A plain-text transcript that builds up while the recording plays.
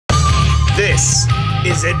This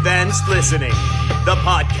is Advanced Listening, the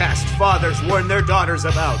podcast fathers warn their daughters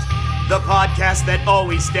about. The podcast that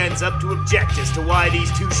always stands up to object as to why these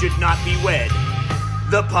two should not be wed.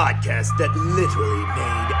 The podcast that literally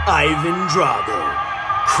made Ivan Drago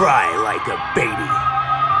cry like a baby.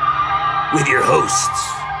 With your hosts,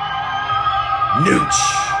 Nooch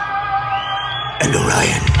and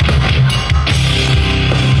Orion.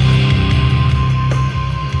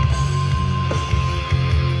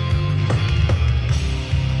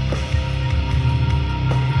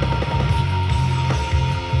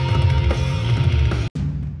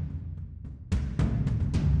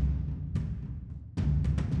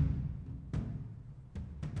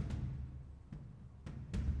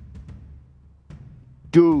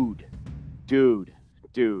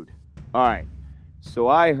 Dude. All right. So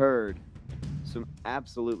I heard some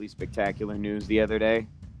absolutely spectacular news the other day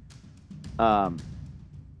about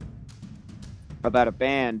a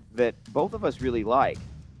band that both of us really like.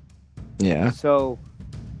 Yeah. So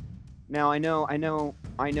now I know.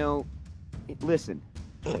 Listen.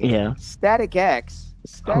 Yeah. Static X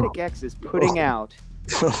is putting out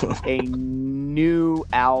a new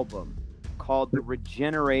album called The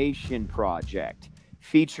Regeneration Project,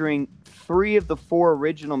 featuring 3 of the 4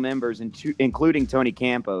 original members, including Tony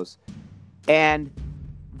Campos, and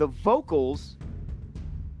the vocals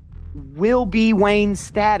will be Wayne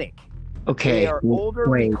Static. Okay. They are older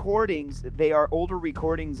recordings. They are older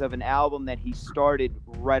recordings of an album that he started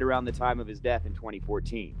right around the time of his death in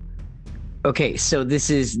 2014. Okay, so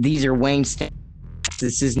these are Wayne Static.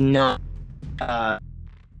 This is not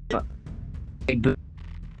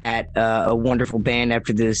at a wonderful band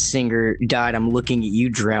after the singer died. I'm looking at you,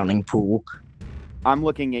 Drowning Pool. I'm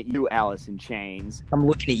looking at you, Alice in Chains. I'm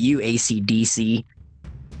looking at you, AC/DC.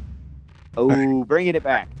 Oh, bringing it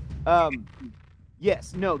back.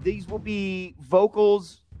 Yes, no, these will be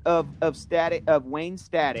vocals of Wayne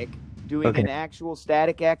Static doing an actual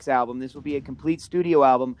Static X album. This will be a complete studio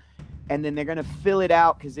album, and then they're going to fill it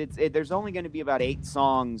out because there's only going to be about 8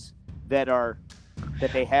 songs that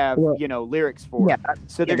they have, lyrics for. Yeah,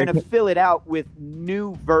 so they're going to fill it out with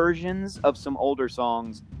new versions of some older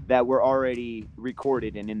songs that were already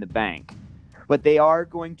recorded and in the bank. But they are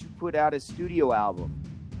going to put out a studio album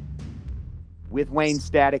with Wayne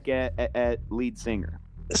Static at lead singer.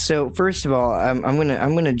 So first of all, I'm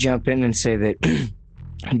gonna jump in and say that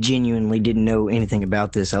I genuinely didn't know anything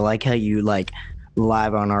about this. I like how you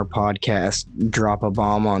live on our podcast drop a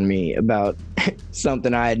bomb on me about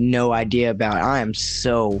something I had no idea about. I am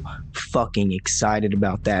so fucking excited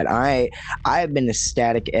about that. I have been a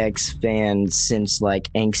Static X fan since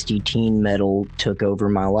angsty teen metal took over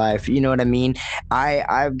my life. You know what I mean?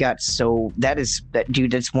 I've got that's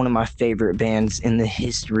one of my favorite bands in the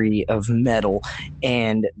history of metal.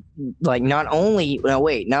 And not only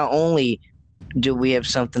do we have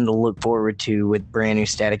something to look forward to with brand new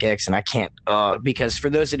Static X, and I can't because for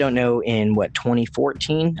those that don't know, in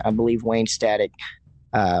 2014, I believe Wayne Static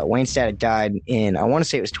died in, I want to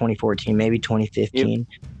say it was 2014, maybe 2015. Yep.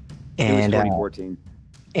 And it was 2014.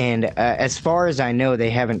 And as far as I know,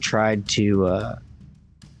 they haven't tried to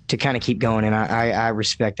kind of keep going, and I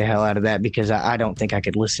respect the hell out of that because I don't think I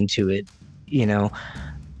could listen to it,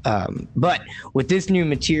 but with this new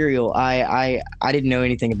material, I didn't know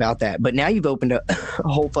anything about that. But now you've opened a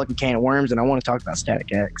whole fucking can of worms, and I want to talk about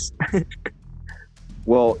Static X.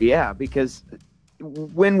 Well, yeah, because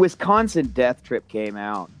when Wisconsin Death Trip came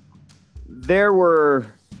out, there were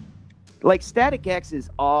Static X is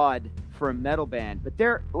odd for a metal band, but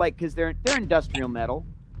they're because they're industrial metal.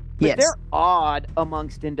 But yes, they're odd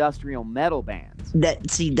amongst industrial metal bands.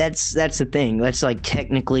 That's the thing. That's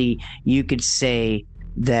technically you could say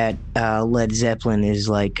that Led Zeppelin is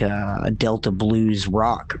a Delta blues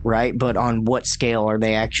rock, right? But on what scale are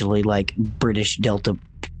they actually British Delta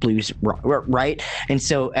blues rock, right? And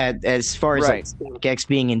so as far as Static X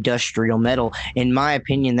being industrial metal, in my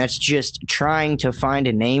opinion, that's just trying to find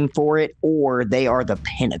a name for it, or they are the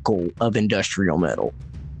pinnacle of industrial metal.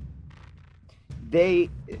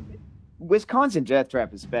 Wisconsin Death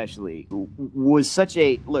Trap especially was such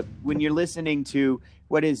a look when you're listening to,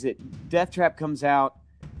 what is it? Death Trap comes out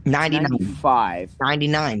 95.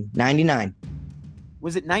 99.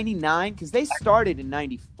 Was it 99? Because they started in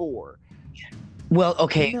 94. Well,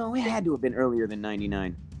 okay. No, it had to have been earlier than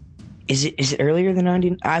 99. Is it earlier than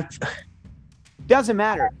 99? Doesn't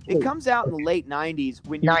matter. It comes out in the late 90s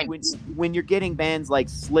when you're getting bands like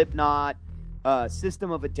Slipknot, System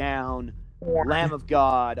of a Down, Lamb of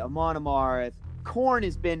God, Amon Amarth. Korn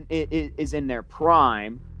is in their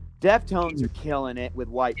prime. Deftones are killing it with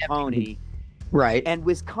White Pony. Right. And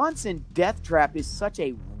Wisconsin Death Trap is such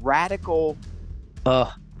a radical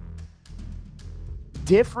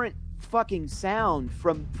different fucking sound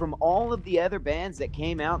from all of the other bands that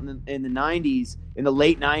came out in the 90s, in the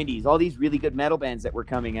late 90s, all these really good metal bands that were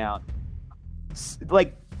coming out.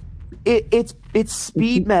 Like it's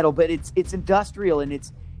speed metal, but it's industrial, and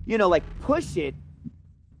it's, you know, like Push It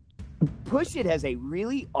has a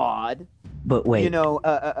really odd, but wait, you know,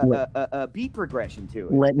 a beat progression to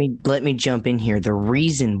it. Let me jump in here. The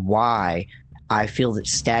reason why I feel that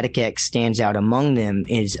Static X stands out among them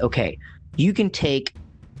is, okay, you can take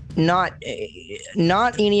not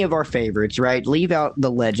any of our favorites, right? Leave out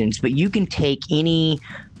the legends, but you can take any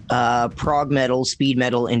prog metal, speed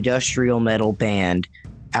metal, industrial metal band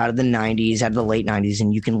out of the 90s, out of the late 90s,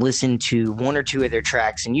 and you can listen to one or two of their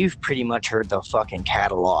tracks and you've pretty much heard the fucking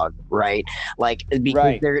catalog, right? Like,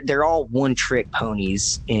 because they're all one trick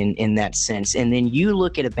ponies in that sense. And then you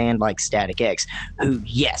look at a band like Static X, who,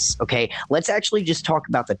 yes, okay, let's actually just talk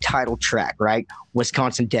about the title track, right?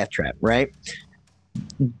 Wisconsin Death Trap, right?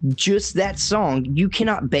 Just that song, you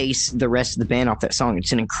cannot base the rest of the band off that song.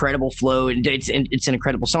 It's an incredible flow, and it's an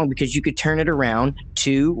incredible song, because you could turn it around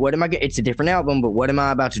to it's a different album, but what am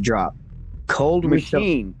I about to drop? Cold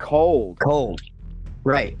Machine. Cold,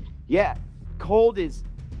 right? Yeah, Cold is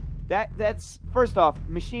that's first off,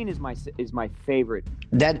 Machine is my favorite.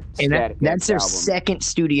 That's their second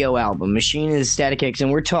studio album. Machine is Static X, and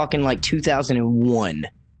we're talking like 2001.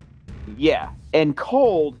 Yeah, and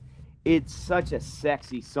Cold, it's such a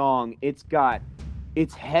sexy song. It's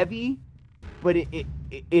heavy, but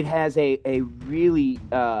it has a really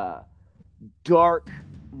dark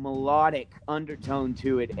melodic undertone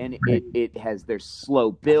to it, and it has their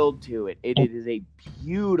slow build to it. It is a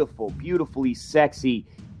beautifully sexy,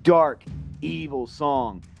 dark, evil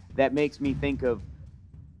song that makes me think of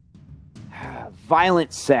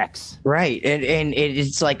violent sex. Right. And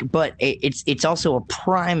it's like, but it's also a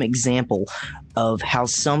prime example of how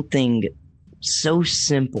something so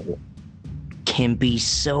simple can be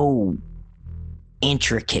so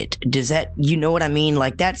intricate. Does that, you know what I mean?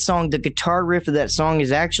 Like that song, the guitar riff of that song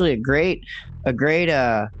is actually a great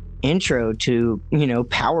intro to, you know,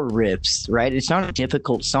 power riffs, right? It's not a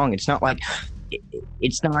difficult song. It's not like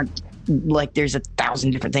there's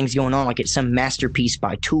 1,000 different things going on, like it's some masterpiece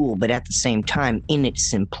by Tool, but at the same time, in its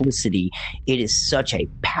simplicity, it is such a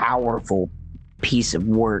powerful piece of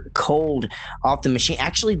work. Cold off the Machine,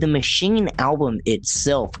 actually the Machine album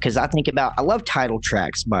itself, because I love title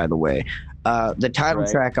tracks, by the way. The title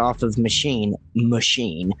track off of Machine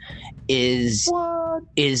is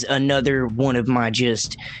another one of my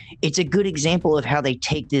it's a good example of how they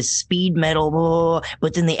take this speed metal,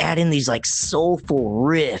 but then they add in these like soulful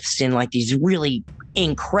riffs and like these really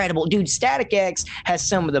incredible, dude. Static X has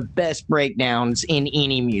some of the best breakdowns in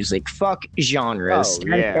any music. Fuck genres.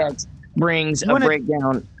 Static X brings a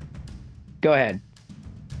breakdown. Go ahead.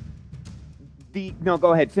 No,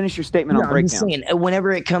 go ahead. Finish your statement on breakdowns. I'm just saying,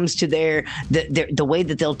 whenever it comes to the way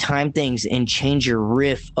that they'll time things and change your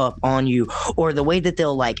riff up on you, or the way that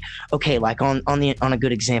they'll on a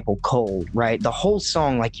good example, Cold, right? The whole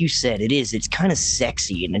song, like you said, it's kind of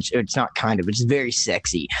sexy, and it's not kind of, it's very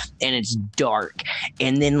sexy, and it's dark.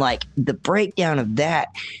 And then like the breakdown of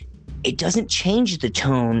that, it doesn't change the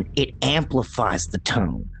tone, it amplifies the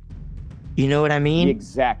tone. You know what I mean?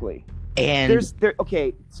 Exactly. And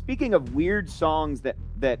okay, speaking of weird songs that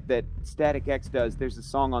Static X does, there's a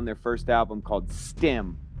song on their first album called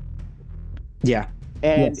Stim. Yeah.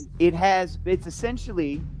 And it's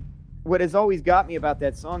essentially, what has always got me about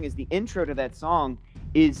that song is the intro to that song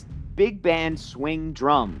is big band swing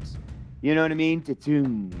drums. You know what I mean?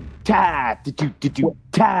 Ta-toom, ta, ta-toom,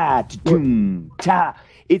 ta, ta-toom, ta.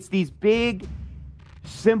 It's these big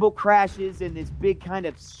cymbal crashes and this big kind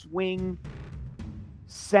of swing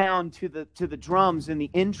sound to the drums in the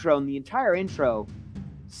intro, and the entire intro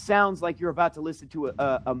sounds like you're about to listen to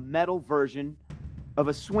a metal version of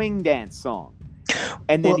a swing dance song.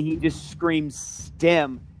 And then he just screams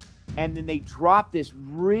Stim, and then they drop this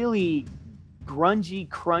really grungy,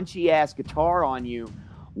 crunchy ass guitar on you.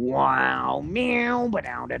 Wow, meow,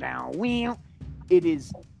 ba-dow-da-dow, meow. It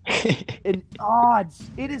is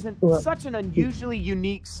such an unusually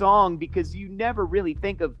unique song, because you never really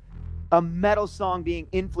think of a metal song being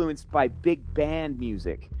influenced by big band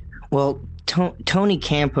music. Well, Tony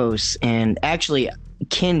Campos and actually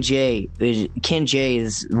Ken Jay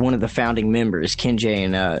is one of the founding members. Ken Jay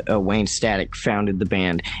and Wayne Static founded the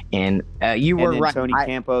band, and you were right. Tony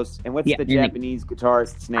Campos, and what's the Japanese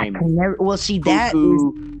guitarist's name? That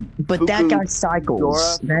guy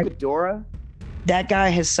cycles. Fukudora? That guy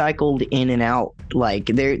has cycled in and out. Like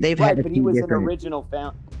they've had a but few he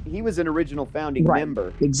was an original founding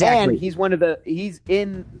member. Exactly. And he's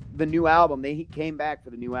in the new album. He came back for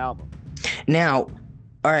the new album. Now,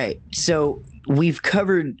 All right, so we've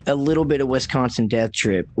covered a little bit of Wisconsin Death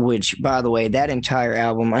Trip, which, by the way, that entire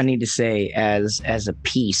album, I need to say, as a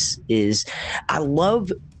piece, is I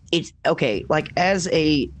love. It's okay. Like as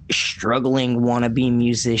a struggling wannabe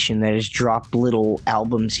musician that has dropped little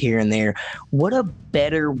albums here and there, what a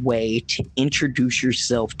better way to introduce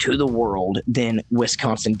yourself to the world than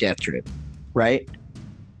Wisconsin Death Trip, right?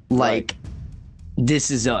 Like. Right.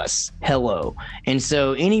 This is us. Hello. And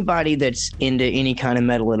so anybody that's into any kind of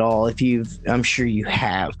metal at all, I'm sure you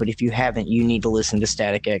have, but if you haven't, you need to listen to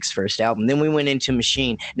Static X's first album. Then we went into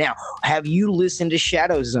Machine. Now, have you listened to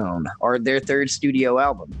Shadow Zone or their third studio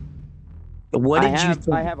album? What did you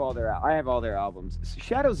think? I have all their albums.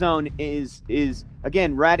 Shadow Zone is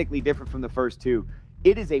again radically different from the first two.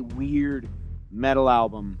 It is a weird metal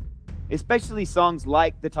album, especially songs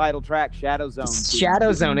like the title track Shadow Zone.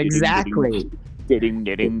 Shadow Zone, exactly.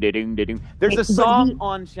 There's a song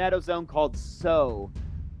on Shadow Zone called "So,"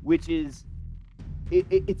 which is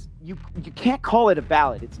it's you can't call it a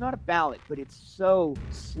ballad. It's not a ballad, but it's so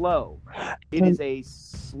slow. It is a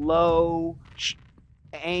slow,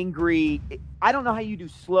 angry. I don't know how you do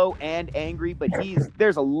slow and angry, but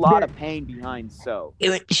there's a lot of pain behind "So."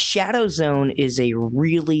 Shadow Zone is a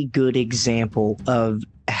really good example of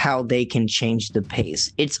how they can change the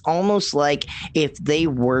pace. It's almost like if they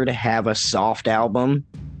were to have a soft album,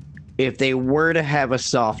 it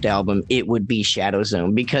would be Shadow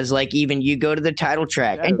Zone, because like even you go to the title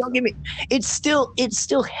track and don't get me, it's still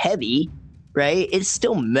heavy, right? It's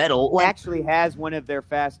still metal. Like, actually has one of their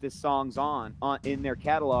fastest songs on in their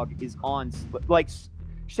catalog is on, like,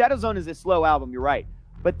 Shadow Zone is a slow album, you're right,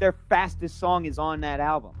 but their fastest song is on that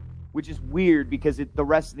album, which is weird because the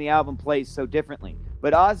rest of the album plays so differently.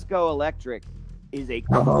 But Ozco Electric is a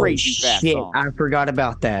crazy fast song. I forgot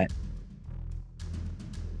about that.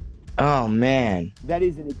 Oh man, that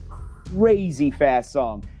is a crazy fast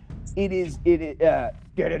song. You know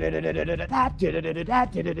what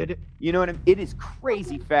I mean? It is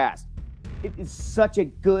crazy fast. It is such a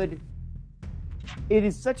good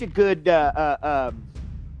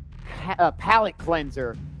palate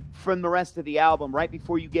cleanser from the rest of the album right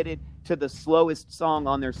before you get into the slowest song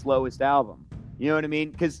on their slowest album. You know what I mean?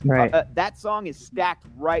 Because that song is stacked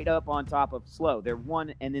right up on top of slow. They're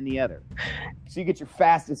one and then the other. So you get your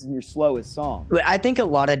fastest and your slowest song. I think a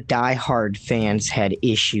lot of diehard fans had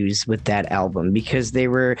issues with that album because they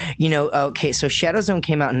were, okay, so Shadow Zone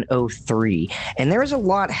came out in 2003, and there was a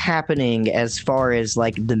lot happening as far as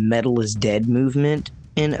like the Metal is Dead movement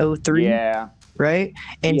in 2003. Yeah. Right?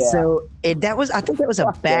 And so I think that was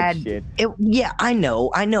a bad, I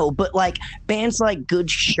know. But like bands like Good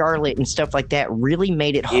Charlotte and stuff like that really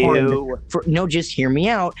made it hard just hear me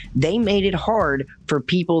out. They made it hard for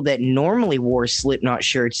people that normally wore Slipknot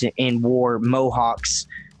shirts and wore mohawks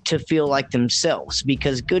to feel like themselves,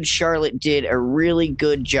 because Good Charlotte did a really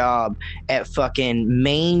good job at fucking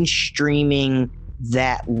mainstreaming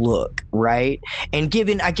that look, right? And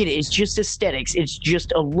I get it, it's just aesthetics, it's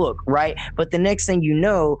just a look, right? But the next thing you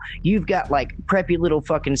know, you've got like preppy little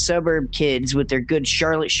fucking suburb kids with their Good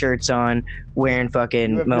Charlotte shirts on, wearing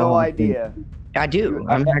fucking. You have no idea. I do.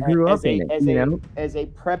 I grew up in it. As a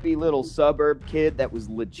preppy little suburb kid that was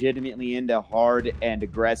legitimately into hard and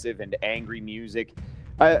aggressive and angry music,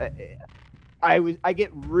 I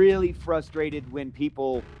get really frustrated when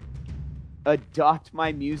people adopt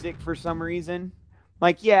my music for some reason.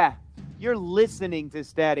 Like, yeah, you're listening to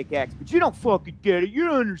Static X, but you don't fucking get it. You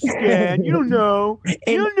don't understand. You don't know.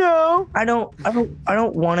 You don't know. I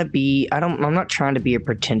don't want to be. I'm not trying to be a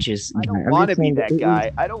pretentious. I don't want to be that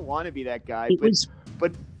guy. I don't want to be that guy.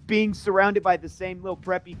 But being surrounded by the same little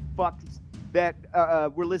preppy fucks that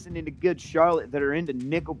were listening to Good Charlotte, that are into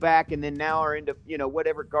Nickelback, and then now are into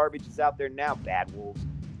whatever garbage is out there now, Bad Wolves.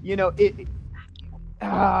 You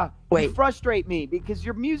frustrate me because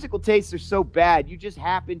your musical tastes are so bad. You just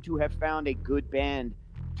happen to have found a good band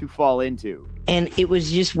to fall into. And it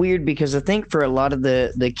was just weird because I think for a lot of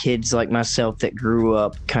the kids like myself that grew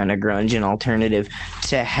up kind of grunge and alternative,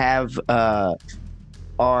 to have our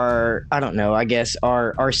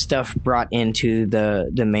stuff brought into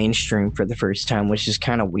the mainstream for the first time, which is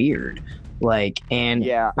kind of weird. Like, and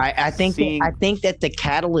I think that the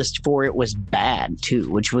catalyst for it was bad too,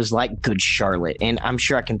 which was like Good Charlotte, and I'm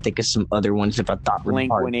sure I can think of some other ones if I thought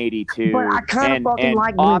Blink 182. But I kind of fucking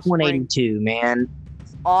like Blink 182, man.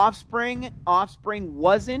 Offspring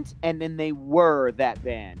wasn't, and then they were that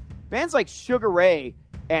band. Bands like Sugar Ray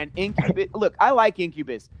and Incubus. Look, I like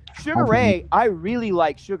Incubus. Sugar Ray, I really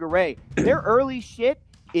like Sugar Ray. Their early shit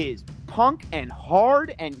is punk and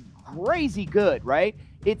hard and crazy good, right?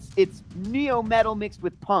 It's neo metal mixed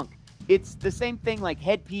with punk. It's the same thing like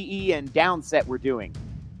Head PE and Downset were doing.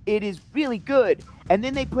 It is really good. And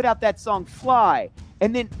then they put out that song Fly.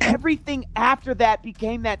 And then everything after that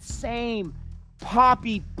became that same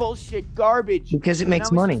poppy bullshit garbage. Because it makes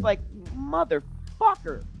and I was money. Just like,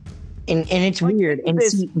 motherfucker. And it's weird. And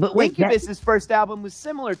see, but wait, Incubus's first album was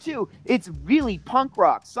similar too. It's really punk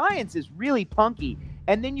rock. Science is really punky.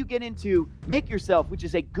 And then you get into Make Yourself, which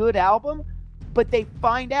is a good album, but they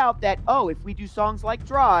find out that, oh, if we do songs like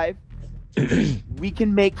Drive, we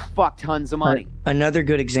can make fuck tons of money. Another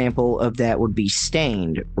good example of that would be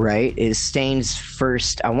Stained, right? Is Stained's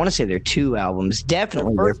first, I want to say they're 2 albums.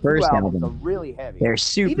 Definitely their first album. Are really heavy. They're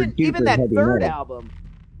super even that heavy third metal. album,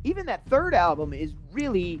 even that third album is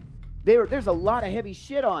really there's a lot of heavy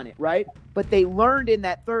shit on it, right? But they learned in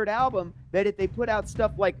that third album that if they put out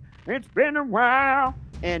stuff like It's Been a While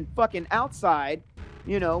and fucking Outside,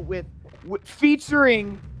 with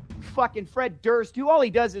featuring fucking Fred Durst, who all he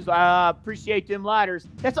does is appreciate them lighters.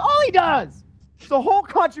 That's all he does. It's the whole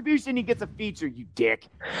contribution. He gets a feature, you dick.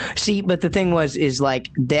 See, but the thing is like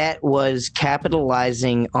that was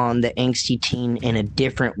capitalizing on the angsty teen in a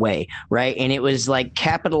different way, right? And it was like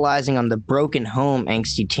capitalizing on the broken home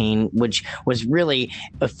angsty teen, which was really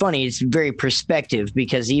funny. It's very perspective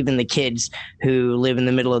because even the kids who live in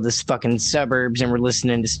the middle of this fucking suburbs and were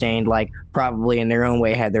listening to Stained, like probably in their own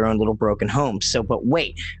way had their own little broken homes. So, but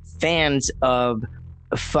wait, fans of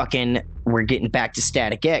fucking, we're getting back to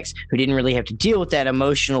Static X, who didn't really have to deal with that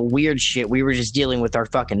emotional weird shit. We were just dealing with our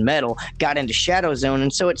fucking metal, got into Shadow Zone,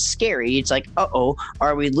 and so it's scary. It's like, uh-oh,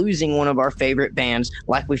 are we losing one of our favorite bands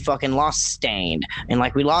like we fucking lost Stained, and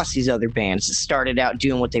like we lost these other bands that started out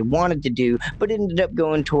doing what they wanted to do, but ended up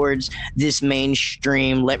going towards this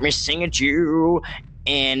mainstream, let me sing at you,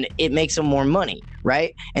 and it makes them more money,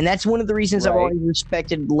 right? And that's one of the reasons I've always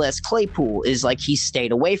respected Les Claypool, is like he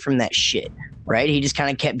stayed away from that shit. Right, he just kind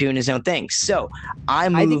of kept doing his own thing. So I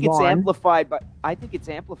think it's amplified, but I think it's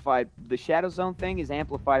amplified. The Shadow Zone thing is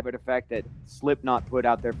amplified by the fact that Slipknot put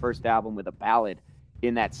out their first album with a ballad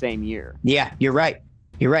in that same year. Yeah, you're right.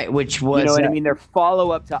 Which was, you know what I mean? Their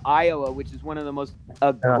follow-up to Iowa, which is one of the most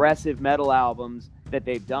aggressive metal albums that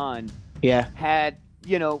they've done. Yeah, had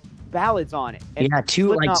ballads on it. And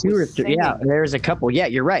two or three. Yeah, there's a couple. Yeah,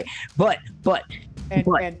 you're right. But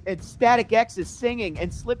Static X is singing,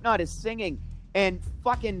 and Slipknot is singing. And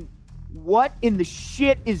fucking what in the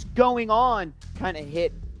shit is going on kind of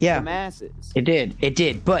hit the masses. It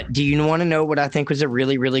did. But do you want to know what I think was a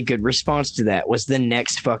really, really good response to that? Was the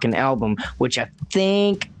next fucking album, which I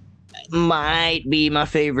think might be my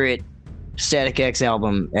favorite Static X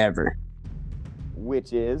album ever.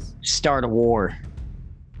 Which is? Start of War.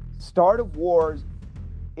 Start of War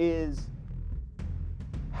is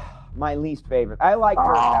my least favorite. I like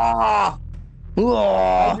Dirt House.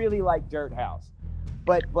 I really like Dirt House,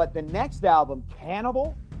 but the next album,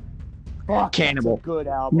 Cannibal, Cannibal, that's a good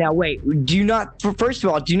album. Now wait, first of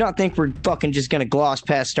all, do not think we're fucking just gonna gloss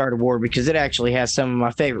past Start of War, because it actually has some of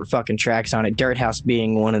my favorite fucking tracks on it, Dirt House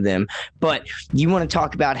being one of them. But you want to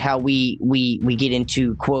talk about how we get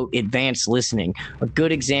into quote advanced listening. A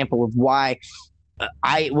good example of why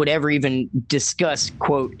I would ever even discuss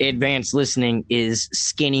quote advanced listening is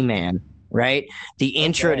Skinny Man. Right? The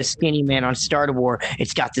intro to Skinny Man on Start of War,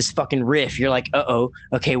 it's got this fucking riff. You're like, uh-oh,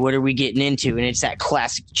 okay, what are we getting into? And it's that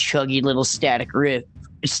classic chuggy little Static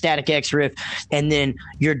X riff. And then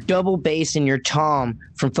your double bass and your tom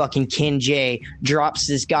from fucking Ken J drops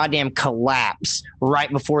this goddamn collapse right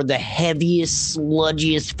before the heaviest,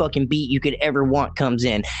 sludgiest fucking beat you could ever want comes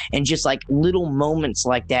in. And just like little moments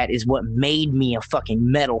like that is what made me a fucking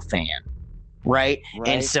metal fan. Right?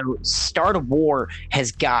 And so Start of War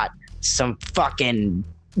has got some fucking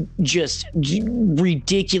just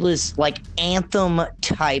ridiculous, like anthem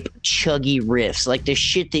type chuggy riffs, like the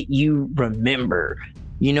shit that you remember.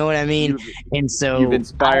 You know what I mean? And so you've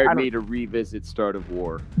inspired me to revisit Start of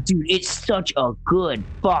War. Dude, it's such a good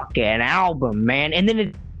fucking album, man. And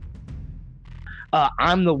then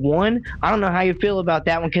I'm the One. I don't know how you feel about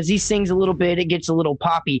that one, because he sings a little bit, it gets a little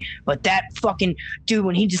poppy, but that fucking dude,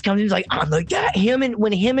 when he just comes in, he's like, I'm like that.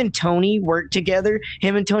 When him and Tony work together,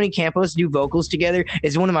 him and Tony Campos do vocals together,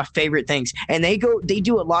 is one of my favorite things. And they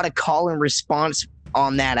do a lot of call and response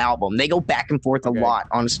on that album. They go back and forth a lot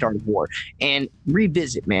on Start of War. And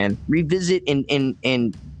revisit, man. Revisit,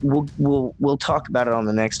 and we'll talk about it on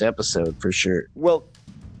the next episode for sure. Well,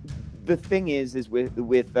 the thing is with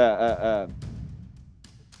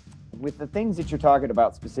the things that you're talking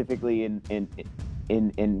about specifically in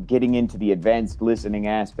getting into the advanced listening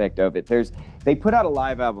aspect of it, they put out a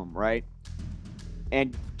live album, right?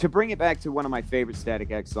 And to bring it back to one of my favorite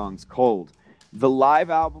Static X songs, Cold, the live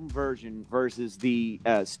album version versus the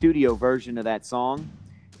studio version of that song,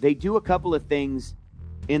 they do a couple of things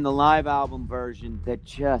in the live album version that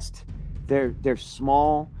just they're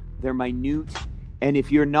small, they're minute, and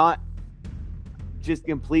if you're not just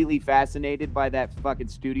completely fascinated by that fucking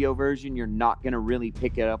studio version, you're not gonna really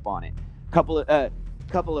pick it up on it. Couple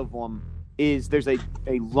of them is there's a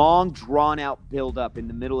long drawn out build up in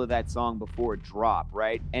the middle of that song before it drop,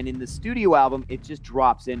 right? And in the studio album, it just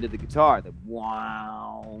drops into the guitar, the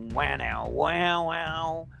wow, wow, wow,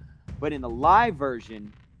 wow. But in the live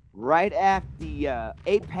version, right at the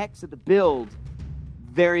apex of the build,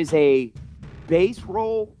 there is a bass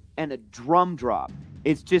roll and a drum drop.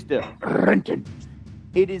 It's just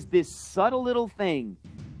it is this subtle little thing,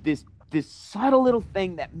 this subtle little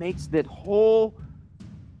thing that makes that whole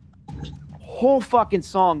fucking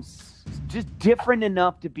song just different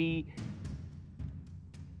enough to be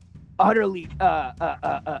utterly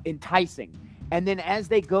enticing. And then as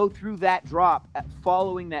they go through that drop,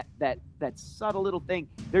 following that subtle little thing,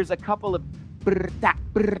 there's a couple of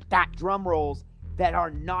drum rolls that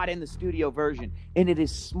are not in the studio version, and it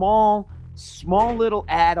is small little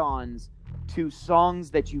add-ons to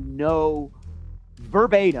songs that you know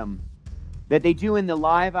verbatim that they do in the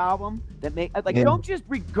live album that make don't just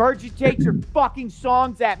regurgitate your fucking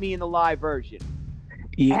songs at me in the live version.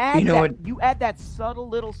 You add that subtle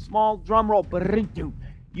little small drum roll.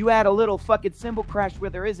 You add a little fucking cymbal crash where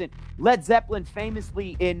there isn't. Led Zeppelin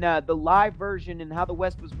famously in the live version in How the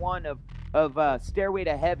West Was Won of Stairway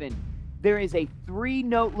to Heaven, there is a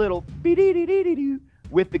 3-note little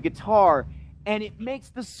with the guitar, and it makes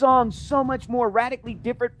the song so much more radically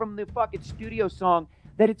different from the fucking studio song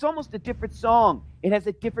that it's almost a different song. It has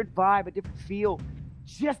a different vibe, a different feel.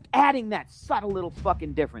 Just adding that subtle little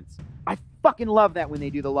fucking difference. I fucking love that when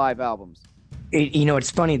they do the live albums.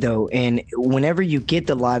 It's funny though, and whenever you get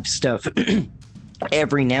the live stuff,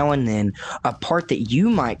 every now and then, a part that you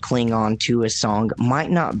might cling on to a song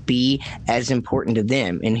might not be as important to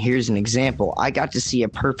them. And here's an example. I got to see A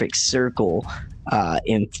Perfect Circle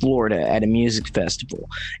in Florida at a music festival.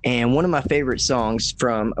 And one of my favorite songs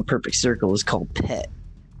from A Perfect Circle is called Pet.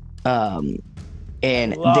 And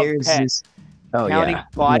there's Pet. this... Counting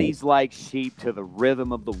bodies like sheep to the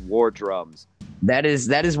rhythm of the war drums. That is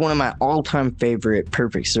one of my all-time favorite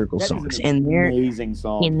Perfect Circle songs. And they're amazing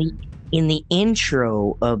song. In the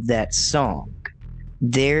intro of that song,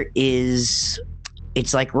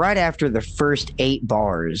 it's like right after the first 8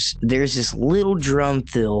 bars, there's this little drum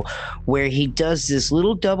fill where he does this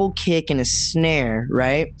little double kick and a snare,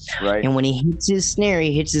 right? Right. And when he hits his snare,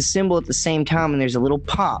 he hits his cymbal at the same time, and there's a little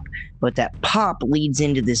pop. But that pop leads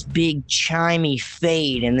into this big chimey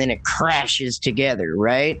fade, and then it crashes together,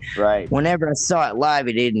 right? Right. Whenever I saw it live,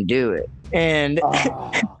 it didn't do it. And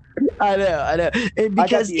I know. And I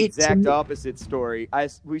got the exact opposite story.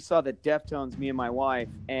 We saw the Deftones, me and my wife,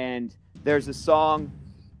 and there's a song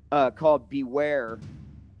called Beware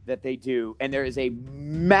that they do, and there is a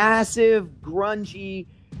massive, grungy,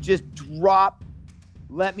 just drop,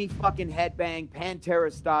 let me fucking headbang,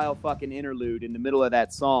 Pantera style fucking interlude in the middle of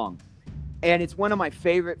that song. And it's one of my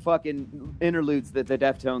favorite fucking interludes that the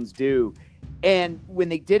Deftones do. And when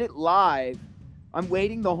they did it live, I'm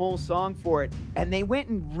waiting the whole song for it, and they went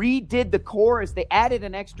and redid the chorus. They added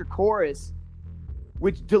an extra chorus,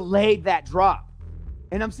 which delayed that drop.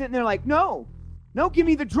 And I'm sitting there like, no, give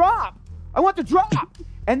me the drop. I want the drop.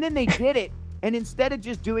 And then they did it, and instead of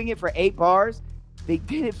just doing it for 8 bars, they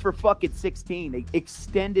did it for fucking 16. They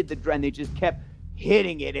extended the drum, and they just kept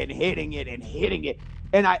hitting it and hitting it and hitting it.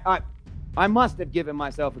 And I must have given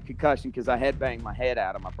myself a concussion because I headbanged my head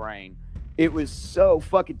out of my brain. It was so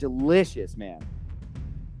fucking delicious, man.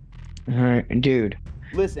 All right, dude.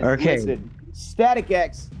 Listen. Static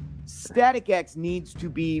X needs to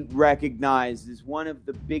be recognized as one of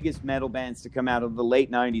the biggest metal bands to come out of the late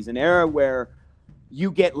 90s, an era where you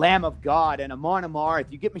get Lamb of God and Amon Amarth,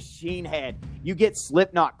 you get Machine Head, you get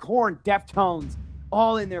Slipknot, Korn, Deftones,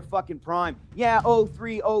 all in their fucking prime. Yeah,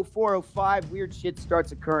 03, 04, 05, weird shit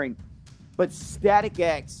starts occurring. But Static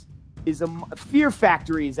X is Fear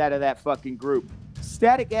Factory is out of that fucking group.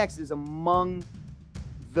 Static X is among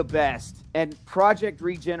the best. And Project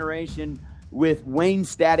Regeneration with Wayne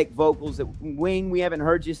Static vocals. Wayne, we haven't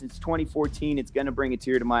heard you since 2014. It's going to bring a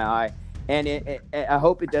tear to my eye. And I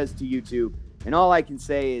hope it does to you too. And all I can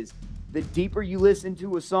say is the deeper you listen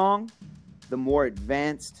to a song, the more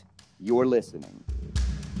advanced you're listening.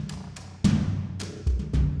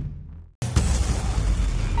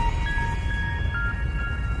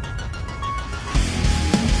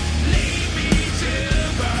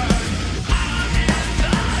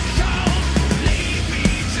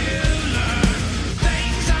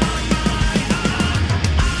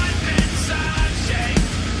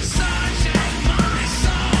 Searching my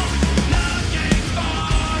soul, looking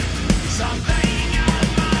for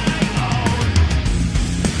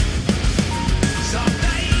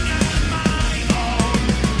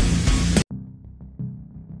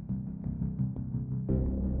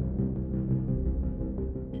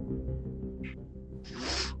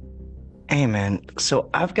Hey man, so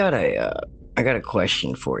I got a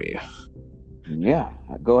question for you. Yeah,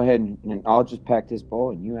 go ahead and I'll just pack this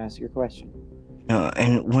bowl and you ask your question.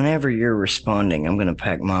 And whenever you're responding, I'm gonna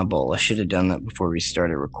pack my bowl. I should have done that before we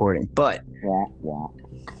started recording. But Wah, wah.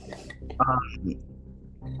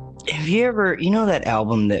 have you ever, you know, that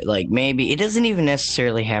album that like maybe it doesn't even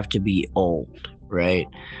necessarily have to be old, right?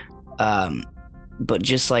 Um, but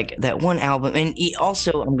just like that one album, and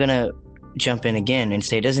also I'm gonna jump in again and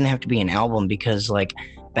say it doesn't have to be an album because like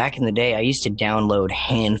back in the day, I used to download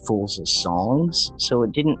handfuls of songs, so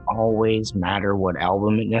it didn't always matter what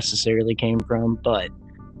album it necessarily came from, but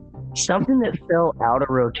something that fell out of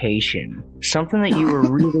rotation, something that you were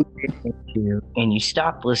really listening to and you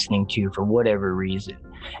stopped listening to for whatever reason,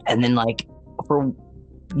 and then like for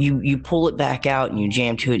you pull it back out and you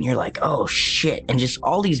jam to it and you're like, oh shit, and just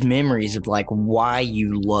all these memories of like why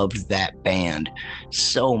you loved that band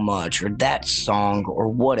so much or that song or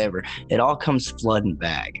whatever, it all comes flooding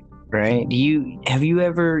back, right? You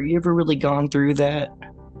ever really gone through that?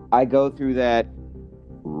 I go through that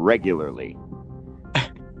regularly.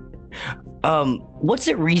 What's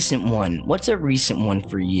a recent one? What's a recent one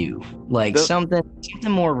for you? Like something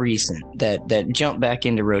more recent that jumped back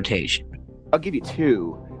into rotation. I'll give you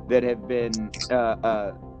two that have been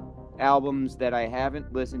albums that I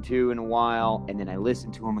haven't listened to in a while, and then I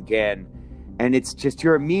listen to them again, and it's just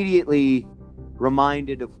you're immediately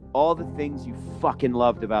reminded of all the things you fucking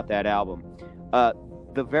loved about that album.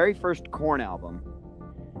 The very first Korn album,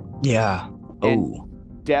 Yeah. and Oh.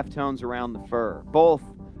 Deftones Around the Fur, both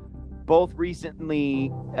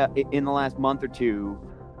recently in the last month or two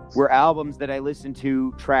were albums that I listened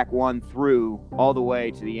to track one through all the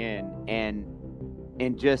way to the end,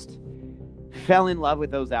 and just fell in love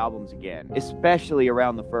with those albums again, especially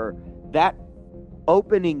Around the Fur. That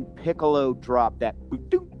opening piccolo drop, that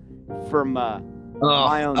from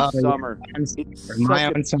My Own Summer, it's My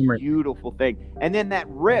such Own a Summer. beautiful thing. And then that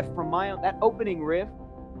riff from that opening riff,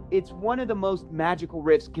 it's one of the most magical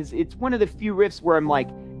riffs because it's one of the few riffs where I'm like,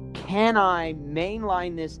 can I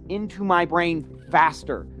mainline this into my brain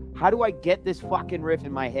faster? How do I get this fucking riff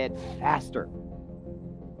in my head faster?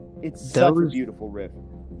 It's such a beautiful riff.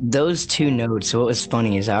 Those two notes, so what was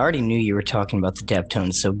funny is I already knew you were talking about the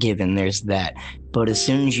Deftones, so given there's that. But as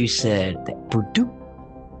soon as you said that,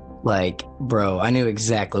 like, bro, I knew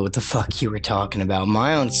exactly what the fuck you were talking about.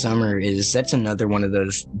 My Own Summer that's another one of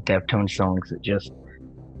those Deftones songs that just,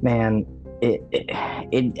 man,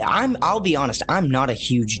 I'll be honest, I'm not a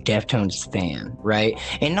huge Deftones fan, right?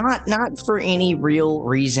 And not for any real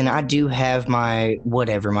reason. I do have my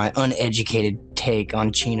uneducated take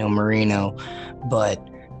on Chino Marino, but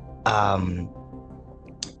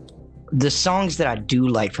the songs that I do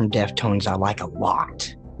like from Deftones, I like a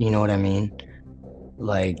lot. You know what I mean?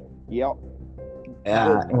 Like, yep.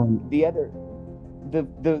 and The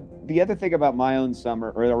other thing about My Own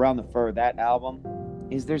Summer or Around the Fur, that album,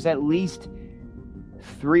 is there's at least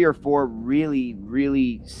 3 or 4 really,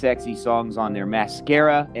 really sexy songs on there.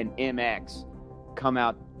 Mascara and MX come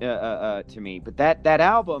out to me. But that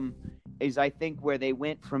album is, I think, where they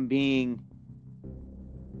went from being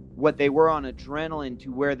what they were on Adrenaline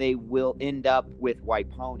to where they will end up with White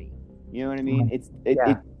Pony. You know what I mean?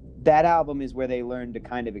 That album is where they learned to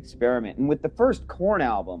kind of experiment. And with the first Korn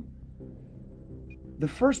album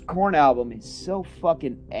is so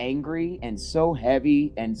fucking angry and so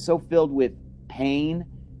heavy and so filled with pain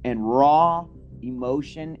and raw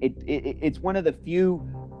emotion. It's one of the few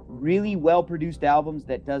really well-produced albums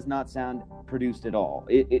that does not sound produced at all.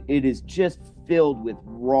 It is just filled with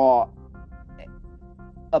raw,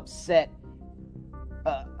 upset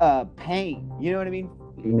pain. You know what I mean?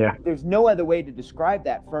 yeah, There's no other way to describe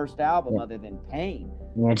that first album other than pain.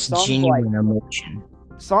 it's Songs genuine like- emotion.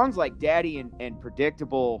 Songs like Daddy and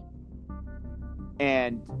Predictable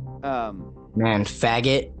and Man,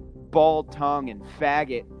 Faggot. Bald Tongue and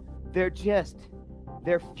Faggot,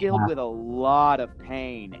 they're filled with a lot of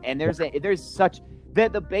pain. And there's such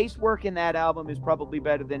that the bass work in that album is probably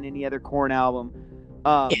better than any other Korn album.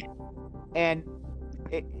 And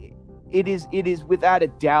it is without a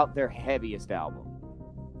doubt their heaviest album.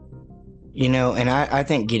 You know, and I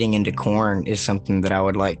think getting into Korn is something that I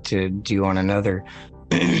would like to do on another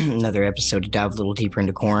another episode, to dive a little deeper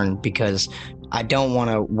into Korn, because I don't want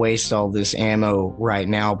to waste all this ammo right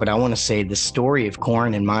now, but I want to say the story of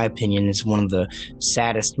Korn, in my opinion, is one of the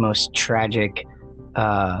saddest, most tragic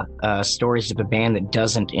stories of a band that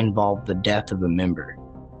doesn't involve the death of a member.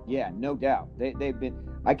 Yeah, no doubt. They've been.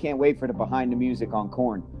 I can't wait for the behind the music on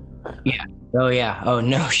Korn. Yeah. Oh yeah. Oh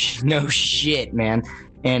no. No shit, man.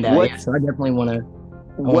 And What- yeah, so I definitely want to.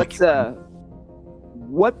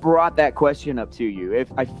 what brought that question up to you?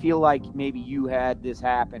 If I feel like maybe you had this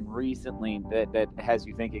happen recently that has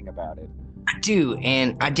you thinking about it. I do,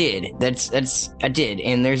 and I did. I did,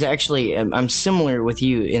 and there's actually I'm similar with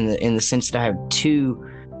you in the sense that I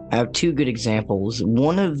have two good examples.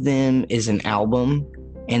 One of them is an album,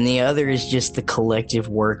 and the other is just the collective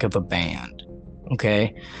work of a band.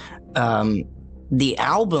 Okay, the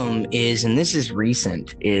album is, and this is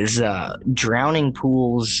recent, is Drowning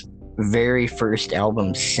Pool's very first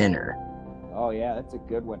album, Sinner. Oh yeah, that's a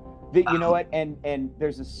good one. You know what? And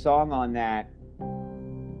there's a song on that.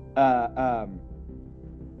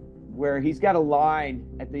 Where he's got a line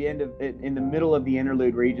at the end of in the middle of the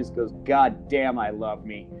interlude where he just goes, "God damn, I love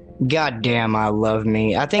me." God damn, I love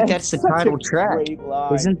me. I think that's the title track.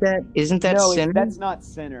 Isn't that no, Sinner? That's not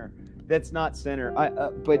Sinner. That's not Sinner.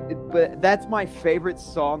 But that's my favorite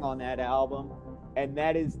song on that album, and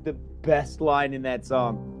that is the best line in that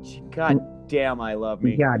song. God damn, I love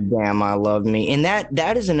me. God damn, I love me. And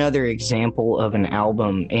that is another example of an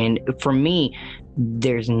album. And for me,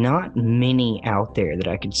 there's not many out there that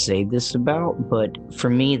I could say this about, but for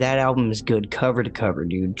me, that album is good cover to cover,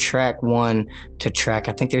 dude. Track one to track,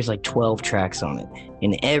 I think there's like 12 tracks on it,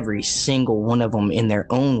 and every single one of them in their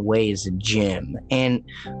own way is a gem. And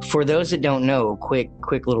for those that don't know, quick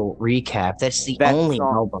little recap, that's the only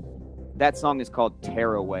album. That song is called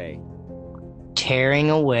Tear Away. Tearing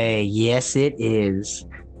Away, yes it is.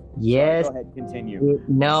 Yes. Go ahead, continue.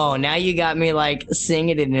 No, now you got me like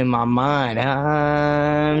singing it in my mind.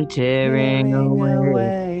 I'm tearing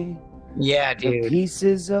away. Yeah, dude. The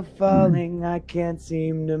pieces are falling. I can't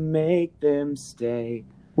seem to make them stay.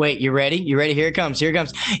 Wait, you ready? You ready? Here it comes. Here it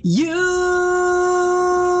comes. You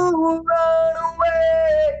run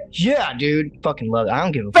away. Yeah, dude. Fucking love it. I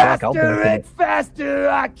don't give a fuck. Faster and faster.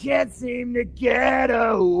 I can't seem to get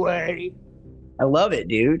away. I love it,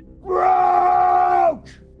 dude. Broke.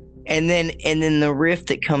 And then the riff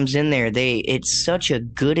that comes in there, it's such a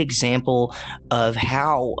good example of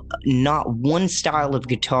how not one style of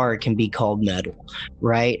guitar can be called metal,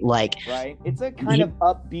 right? Right. It's a kind of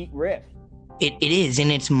upbeat riff. It is,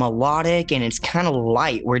 and it's melodic and it's kind of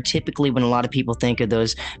light, where typically when a lot of people think of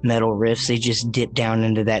those metal riffs, they just dip down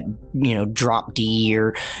into that, drop D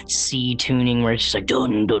or C tuning where it's just like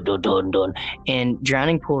dun dun dun dun dun. And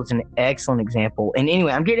Drowning Pool is an excellent example. And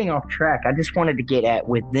anyway, I'm getting off track. I just wanted to get at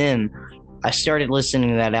with them. I started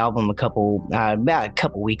listening to that album about a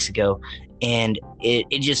couple weeks ago, and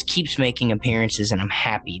it just keeps making appearances, and I'm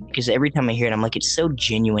happy because every time I hear it, I'm like, it's so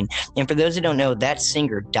genuine. And for those that don't know, that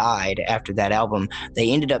singer died after that album. They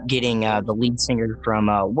ended up getting the lead singer from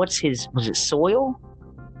was it Soil?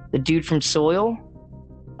 The dude from Soil?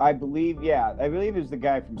 I believe it was the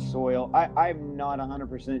guy from Soil. I'm not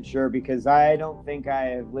 100% sure because I don't think I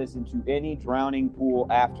have listened to any Drowning Pool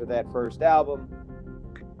after that first album.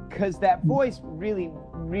 Because that voice really...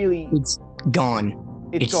 It's gone.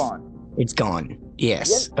 It's gone. It's gone.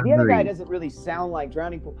 Yes. The other guy doesn't really sound like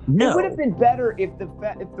Drowning Pool. No. It would have been better if the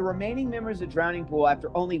remaining members of Drowning Pool,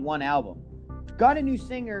 after only one album, got a new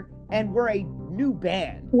singer and were a new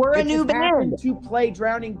band. We're a new band to play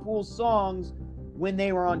Drowning Pool songs when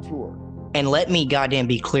they were on tour. And let me goddamn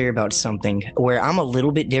be clear about something where I'm a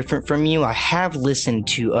little bit different from you. I have listened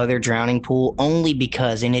to other Drowning Pool only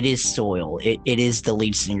because, and it is Soil. It is the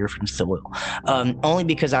lead singer from Soil. Only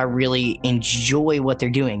because I really enjoy what they're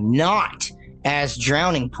doing. Not as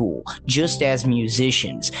Drowning Pool, just as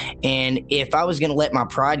musicians. And if I was going to let my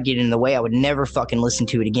pride get in the way, I would never fucking listen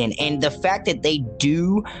to it again. And the fact that they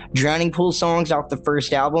do Drowning Pool songs off the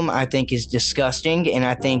first album, I think is disgusting. And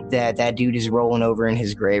I think that dude is rolling over in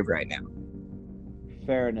his grave right now.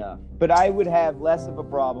 Fair enough. But I would have less of a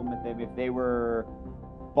problem with them if they were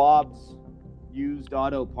Bob's used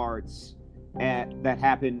auto parts that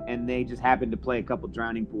happened, and they just happened to play a couple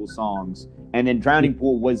Drowning Pool songs, and then Drowning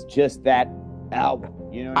Pool was just that album.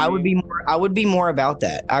 You know what I mean? I would be more about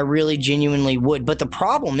that. I really genuinely would. But the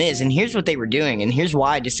problem is, and here's what they were doing, and here's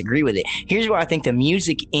why I disagree with it. Here's why I think the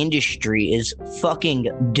music industry is fucking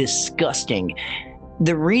disgusting.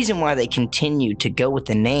 The reason why they continue to go with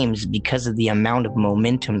the names is because of the amount of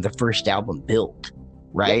momentum the first album built,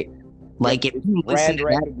 right? Yep. Like if you listen to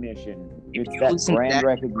recognition, it's that brand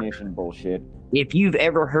recognition bullshit. If you've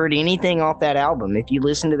ever heard anything off that album, if you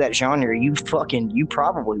listen to that genre, you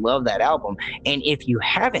probably love that album. And if you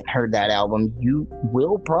haven't heard that album, you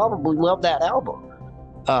will probably love that album.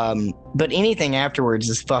 But anything afterwards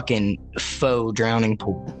is fucking faux Drowning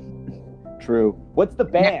Pool. True. What's the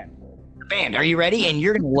band? Band, are you ready? And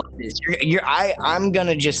you're gonna love this. I'm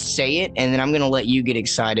gonna just say it, and then I'm gonna let you get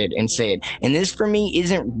excited and say it. And this for me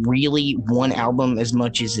isn't really one album as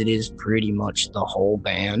much as it is pretty much the whole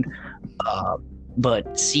band. but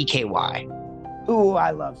CKY. Ooh,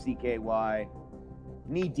 I love CKY.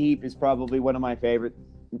 Knee Deep is probably one of my favorite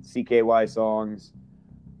CKY songs.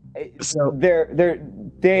 So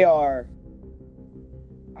They are.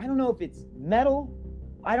 I don't know if it's metal.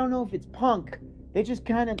 I don't know if it's punk. They just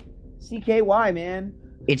kind of CKY, man.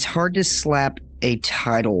 it's hard to slap a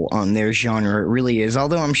title on their genre. It really is.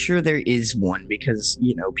 Although I'm sure there is one because,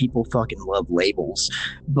 people fucking love labels.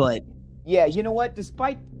 But Yeah, you know what?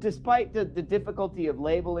 Despite the difficulty of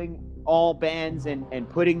labeling all bands and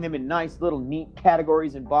putting them in nice little neat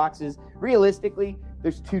categories and boxes, realistically,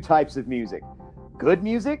 there's two types of music: good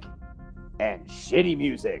music and shitty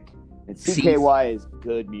music. And CKY is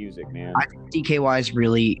good music, man. I think DKY is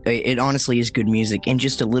really, it honestly is good music. And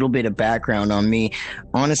just a little bit of background on me.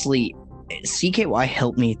 Honestly, CKY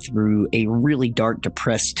helped me through a really dark,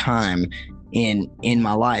 depressed time in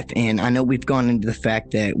my life. And I know we've gone into the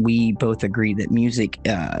fact that we both agree that music,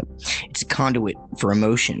 it's a conduit for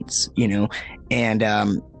emotions,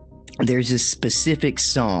 and there's this specific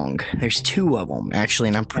song. There's two of them, actually,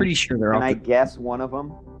 and I'm pretty sure they're all. Can I guess one of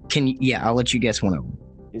them? Yeah, I'll let you guess one of them.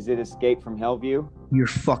 Is it Escape from Hellview? You're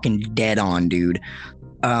fucking dead on, dude.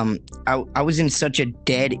 I was in such a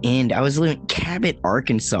dead end. I was living in Cabot,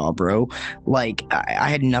 Arkansas, bro. Like, I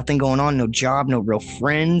had nothing going on, no job, no real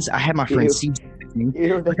friends. I had my friend C.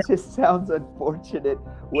 Ew, that just sounds unfortunate.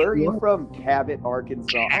 Where are you from? Cabot,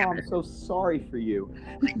 Arkansas. Oh, I'm so sorry for you.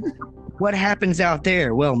 What happens out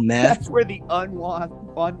there? Well, meth. That's where the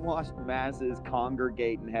unwashed masses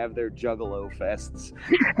congregate and have their juggalo fests.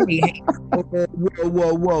 Hey,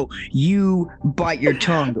 whoa. You bite your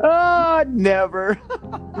tongue. Never.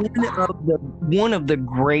 One of the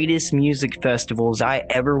greatest music festivals I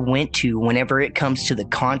ever went to, whenever it comes to the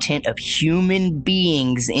content of human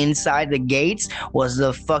beings inside the gates, was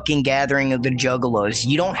the fucking Gathering of the Juggalos.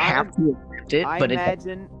 You don't have to accept it, but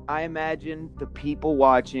I imagine the people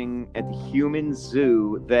watching at the human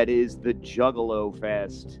zoo that is the Juggalo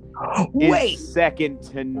Fest is second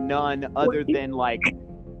to none, other than like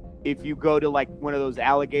if you go to like one of those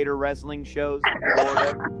alligator wrestling shows in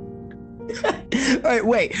Florida. All right,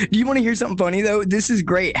 wait. Do you want to hear something funny, though? This is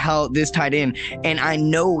great how this tied in. And I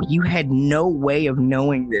know you had no way of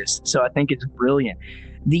knowing this, so I think it's brilliant.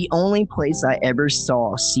 The only place I ever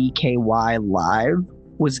saw CKY live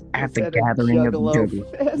was at the Gathering of the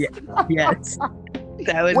Juggalos. Yes.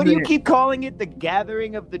 What do you keep calling it? The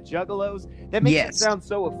Gathering of the Juggalos? That makes it sound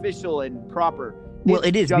so official and proper. Well,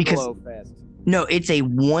 it is Juggalo because... Fest. No, it's a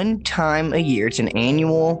one time a year. It's an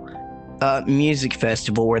annual music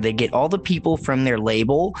festival where they get all the people from their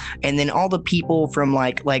label and then all the people from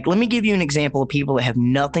like let me give you an example of people that have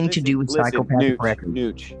nothing to do with Psychopathic Records.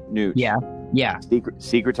 Nooch. Yeah.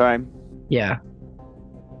 Secret time. Yeah.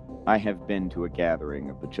 I have been to a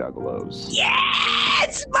gathering of the Juggalos.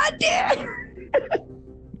 Yes, my dude.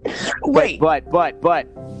 Wait, but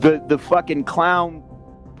the fucking clown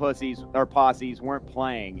pussies or posses weren't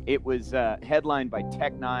playing. It was headlined by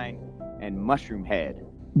Tech Nine and Mushroom Head.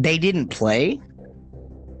 They didn't play?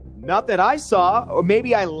 Not that I saw, or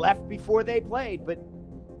maybe I left before they played, but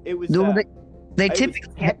it was they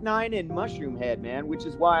typically Tech Nine and Mushroom Head, man, which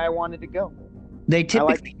is why I wanted to go. They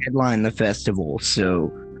typically headline the festival, so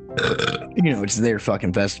it's their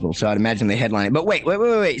fucking festival, so I'd imagine they headline it. But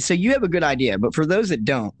wait. So you have a good idea, but for those that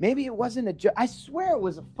don't, maybe it wasn't I swear it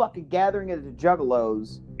was a fucking gathering of the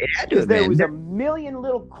Juggalos. It had to have been. There was a million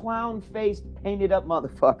little clown-faced, painted-up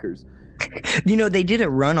motherfuckers. They did a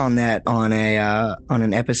run on that on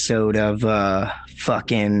an episode of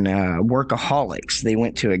fucking Workaholics. They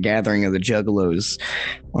went to a gathering of the Juggalos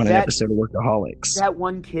on an episode of Workaholics. That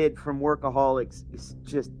one kid from Workaholics is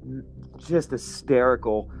just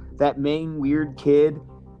hysterical. That main weird kid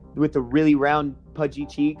with the really round, pudgy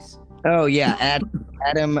cheeks. Oh yeah,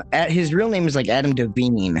 Adam. His real name is like Adam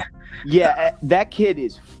Devine. Yeah, that kid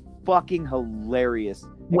is fucking hilarious.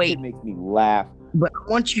 That kid makes me laugh. But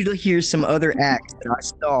I want you to hear some other acts that I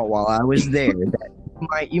saw while I was there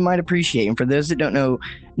that you might appreciate. And for those that don't know,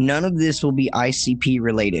 none of this will be ICP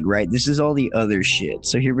related, right? This is all the other shit.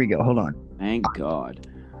 So here we go. Hold on. Thank God.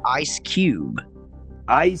 Ice Cube.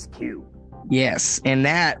 Yes, and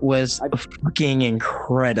that was fucking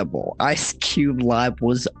incredible. Ice Cube live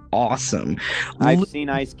was awesome. I've seen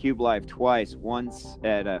Ice Cube live twice. Once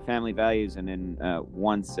at Family Values, and then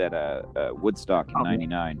once at Woodstock in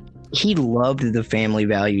 '99. He loved the Family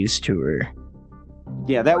Values tour.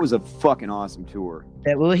 Yeah, that was a fucking awesome tour.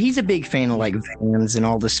 Well, he's a big fan of like Vans and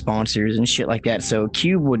all the sponsors and shit like that. So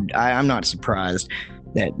Cube would, I'm not surprised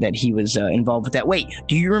that he was involved with that. Wait,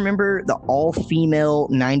 do you remember the all-female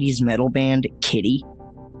 90s metal band Kitty?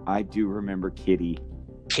 I do remember Kitty.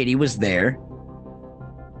 Kitty was there.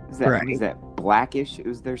 Was that Blackish? It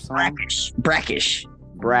was their song? Brackish.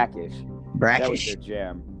 That was their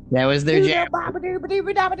jam. That was their jam.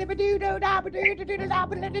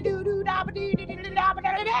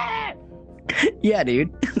 Yeah,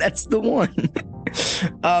 dude. That's the one.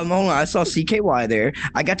 Hold on. I saw CKY there.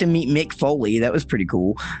 I got to meet Mick Foley. That was pretty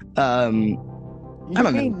cool. I don't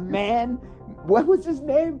know. Man? What was his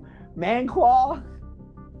name? Manclaw?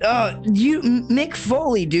 Mick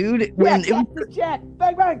Foley, dude. Yeah, Cactus Jack.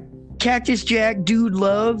 Bang, bang. Cactus Jack, Dude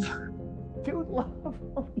Love. Dude Love.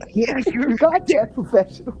 Yeah, you're goddamn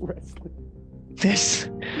professional wrestling.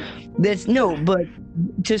 But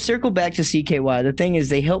to circle back to CKY, the thing is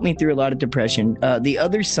they helped me through a lot of depression. The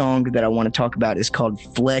other song that I want to talk about is called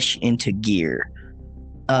Flesh into Gear.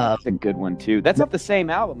 That's a good one too. That's off the same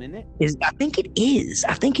album, isn't it? I think it is.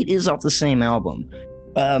 I think it is off the same album.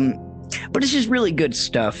 But it's just really good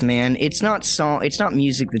stuff, man. It's not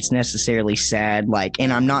music that's necessarily sad, like,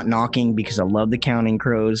 and I'm not knocking because I love the Counting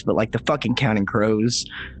Crows, but like the fucking Counting Crows,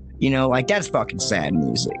 you know, like that's fucking sad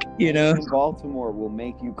music, you know? Baltimore will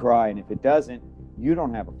make you cry, and if it doesn't, you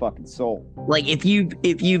don't have a fucking soul. Like if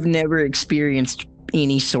you've never experienced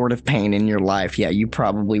any sort of pain in your life, yeah, you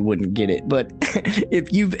probably wouldn't get it. But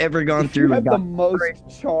if you've ever gone through the most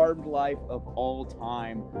charmed life of all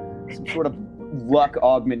time, some sort of luck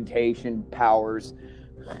augmentation powers.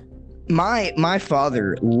 My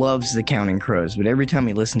father loves the Counting Crows, but every time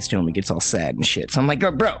he listens to them, he gets all sad and shit. So I'm like,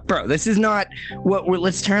 bro, this is not what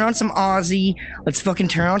let's turn on some Ozzy. Let's fucking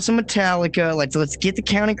turn on some Metallica. Let's get the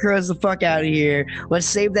Counting Crows the fuck out of here. Let's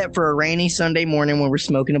save that for a rainy Sunday morning when we're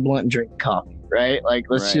smoking a blunt and drinking coffee. Right? Like,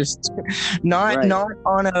 let's just not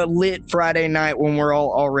on a lit Friday night when we're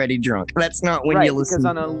all already drunk. That's not when you listen. Because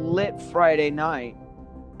on a lit Friday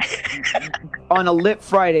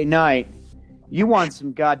night, you want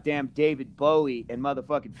some goddamn David Bowie and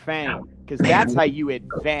motherfucking Fame, because that's how you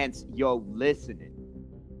advance your listening.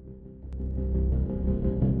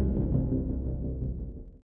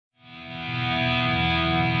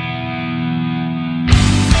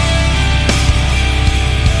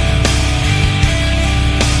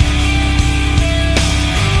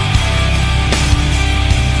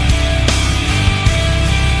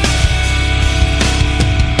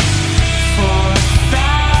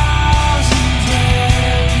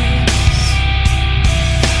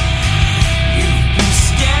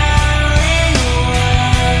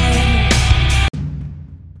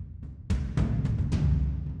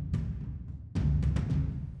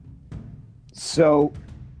 So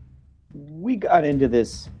we got into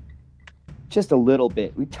this just a little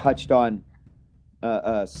bit. We touched on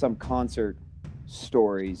some concert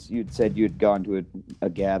stories. You'd said you'd gone to a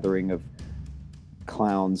gathering of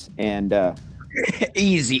clowns, and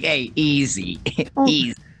easy.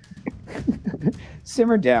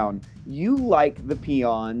 Simmer down. You like the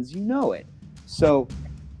peons, you know it. So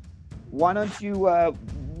why don't you?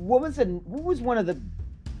 What was one of the,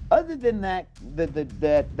 other than that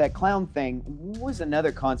that clown thing? What was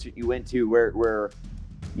another concert you went to where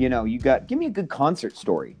you know you got? Give me a good concert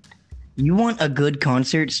story. You want a good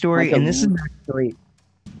concert story, and this is actually.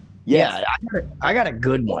 Yes. Yeah, I got a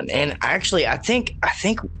good one. And actually, I think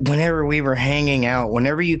whenever we were hanging out,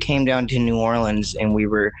 whenever you came down to New Orleans and we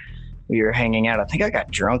were hanging out, I think I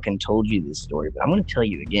got drunk and told you this story, but I'm going to tell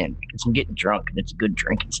you again because I'm getting drunk and it's a good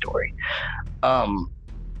drinking story.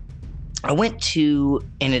 I went to,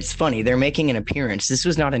 and it's funny, they're making an appearance. This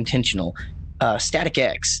was not intentional. Static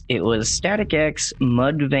X. It was Static X,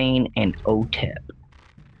 Mudvayne, and OTEP.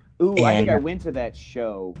 Ooh, I think I went to that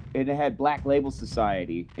show. It had Black Label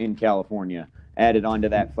Society in California added onto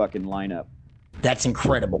that fucking lineup. That's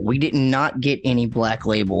incredible. We did not get any Black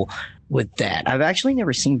Label with that. I've actually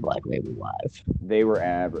never seen Black Label live. They were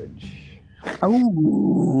average.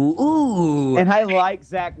 Ooh. And I like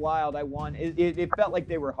Zakk Wylde. It felt like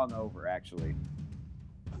they were hungover, actually.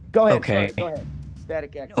 Go ahead. Okay. Sorry, go ahead.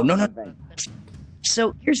 Static X. No.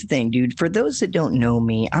 So here's the thing, dude. For those that don't know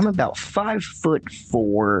me, I'm about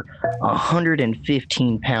 5'4",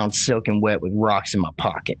 115 pounds soaking wet with rocks in my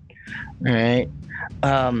pocket. All right.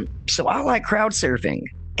 So I like crowd surfing.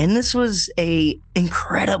 And this was a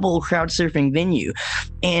incredible crowd surfing venue.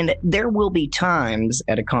 And there will be times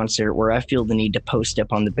at a concert where I feel the need to post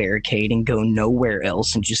up on the barricade and go nowhere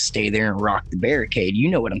else and just stay there and rock the barricade. You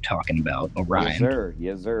know what I'm talking about, Orion. Yes, sir.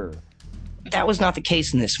 Yes, sir. That was not the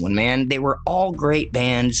case in this one, man. They were all great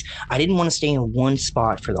bands. I didn't want to stay in one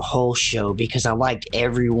spot for the whole show because I liked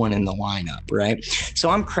everyone in the lineup, right? So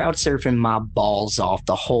I'm crowd surfing my balls off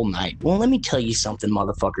the whole night. Well, let me tell you something,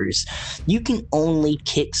 motherfuckers. You can only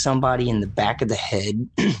kick somebody in the back of the head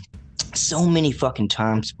so many fucking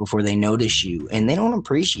times before they notice you, and they don't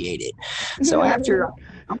appreciate it. So after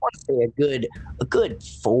I want to say a good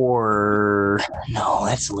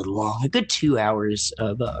that's a little long. A good 2 hours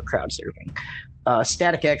of crowd surfing.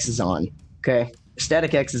 Static X is on. Okay,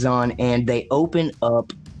 Static X is on, and they open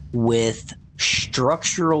up with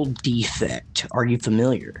Structural Defect. Are you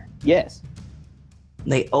familiar? Yes.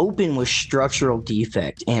 They open with Structural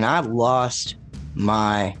Defect, and I lost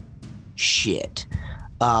my shit.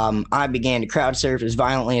 I began to crowd surf as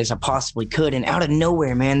violently as I possibly could, and out of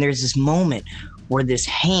nowhere, man, there's this moment where this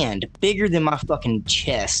hand, bigger than my fucking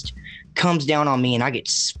chest, comes down on me, and I get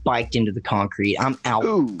spiked into the concrete. I'm out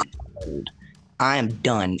cold. I am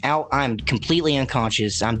done. I'm completely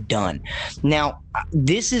unconscious. I'm done. Now,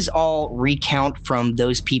 this is all recount from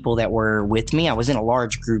those people that were with me. I was in a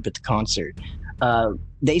large group at the concert.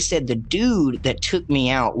 They said the dude that took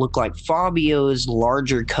me out looked like Fabio's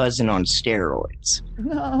larger cousin on steroids.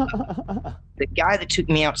 The guy that took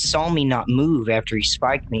me out saw me not move after he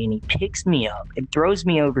spiked me, and he picks me up and throws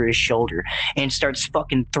me over his shoulder and starts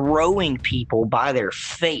fucking throwing people by their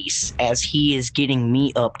face as he is getting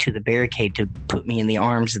me up to the barricade to put me in the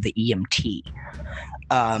arms of the EMT.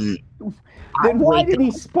 Then why did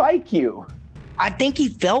he spike you? I think he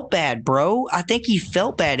felt bad, bro. I think he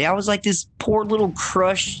felt bad. I was like this poor little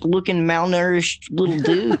crushed looking malnourished little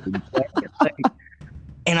dude.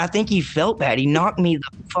 And I think he felt bad. He knocked me the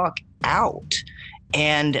fuck out.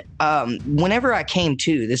 And whenever I came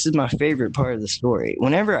to, this is my favorite part of the story.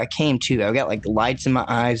 Whenever I came to, I got like lights in my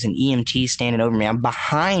eyes and EMT standing over me. I'm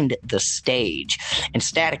behind the stage, and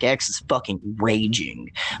Static X is fucking raging.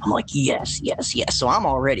 I'm like, yes, yes, yes. So I'm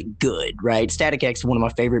already good, right? Static X is one of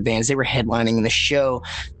my favorite bands. They were headlining the show.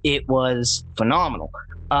 It was phenomenal.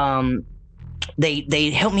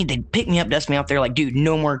 They helped me. They picked me up, dust me off. They're like, dude,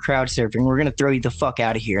 no more crowd surfing. We're going to throw you the fuck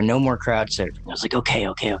out of here. No more crowd surfing. I was like, okay.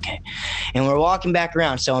 And we're walking back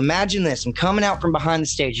around. So imagine this. I'm coming out from behind the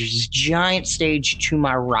stage. There's this giant stage to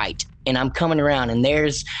my right. And I'm coming around, and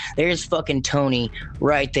there's fucking Tony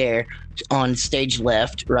right there on stage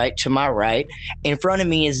left, right to my right. In front of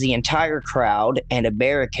me is the entire crowd and a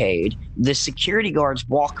barricade. The security guards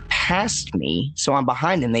walk past me, so I'm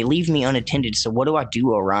behind them. They leave me unattended. So what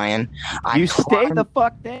do, Orion? You stay the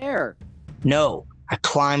fuck there. No, I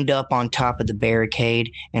climbed up on top of the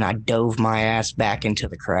barricade, and I dove my ass back into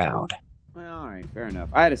the crowd. Well, all right, fair enough.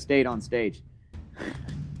 I had to stay on stage.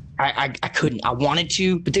 I couldn't. I wanted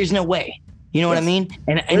to, but there's no way. You know what I mean?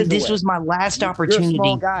 And this was my last opportunity. You're a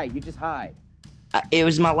small guy. You just hide. It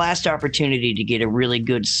was my last opportunity to get a really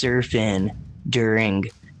good surf in during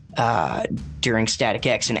Static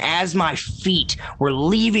X. And as my feet were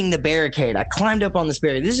leaving the barricade, I climbed up on this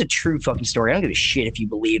barricade. This is a true fucking story. I don't give a shit if you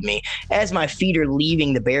believe me. As my feet are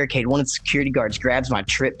leaving the barricade, one of the security guards grabs my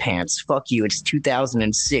trip pants. Fuck you. It's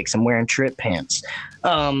 2006. I'm wearing trip pants.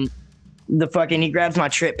 He grabs my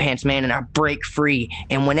trip pants, man, and I break free.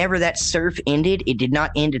 And whenever that surf ended, it did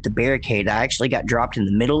not end at the barricade. I actually got dropped in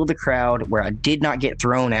the middle of the crowd where I did not get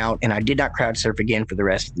thrown out, and I did not crowd surf again for the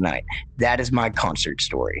rest of the night. That is my concert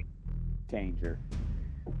story. Danger.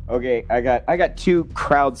 Okay, I got two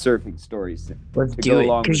crowd surfing stories. Let's do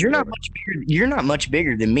it, because you're not much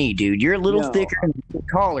bigger than me, dude. You're a little thicker and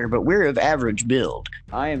taller, but we're of average build.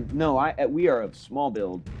 We are of small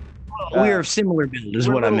build. We are of similar build, is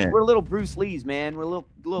what I meant. We're little Bruce Lees, man. We're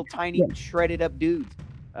little tiny, shredded up dudes.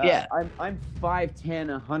 Yeah. I'm 5'10",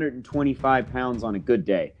 125 pounds on a good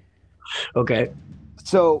day. Okay.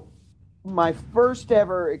 So, my first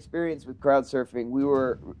ever experience with crowd surfing,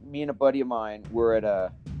 me and a buddy of mine were at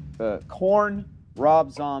a Korn,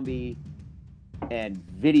 Rob Zombie, and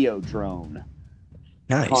Videodrome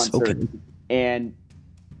concert. Okay. And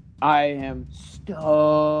I am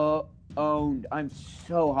I'm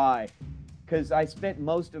so high because I spent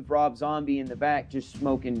most of Rob Zombie in the back just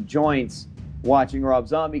smoking joints watching Rob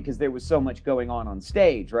Zombie because there was so much going on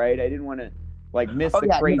stage, right? I didn't want to miss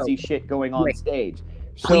the crazy shit going on stage.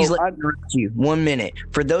 Please let me interrupt you 1 minute.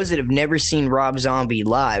 For those that have never seen Rob Zombie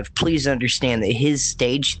live, please understand that his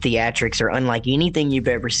stage theatrics are unlike anything you've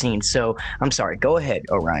ever seen. So I'm sorry. Go ahead,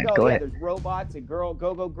 Orion. Go ahead. There's robots and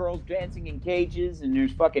go-go girls dancing in cages, and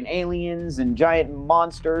there's fucking aliens and giant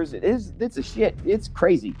monsters. It's a shit. It's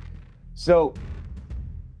crazy. So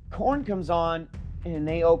Korn comes on, and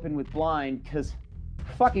they open with Blind because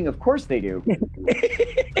fucking of course they do.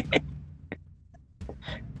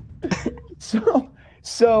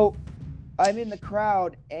 So I'm in the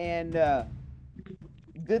crowd, and the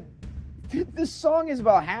song is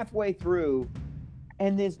about halfway through,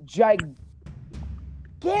 and this gigantic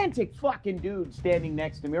fucking dude standing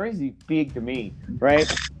next to me, or is he big to me,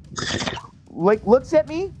 right? Looks at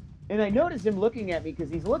me, and I notice him looking at me because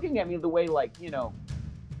he's looking at me the way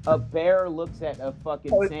a bear looks at a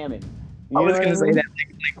fucking salmon. I was going to say that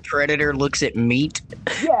predator looks at meat.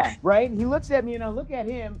 Yeah, right. And he looks at me, and I look at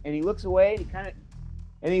him, and he looks away,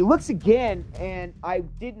 and he looks again, and I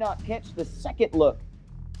did not catch the second look,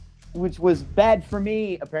 which was bad for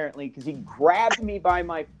me apparently, because he grabbed me by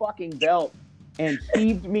my fucking belt and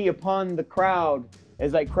heaved me upon the crowd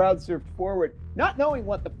as I crowd surfed forward, not knowing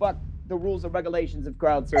what the fuck the rules and regulations of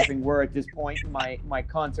crowd surfing were at this point in my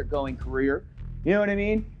concert going career. You know what I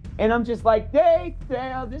mean? And I'm just like, hey,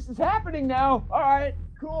 this is happening now. All right,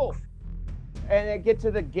 cool. And I get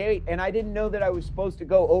to the gate, and I didn't know that I was supposed to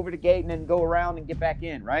go over the gate and then go around and get back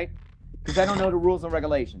in, right? Because I don't know the rules and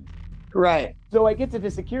regulations. Right. So I get to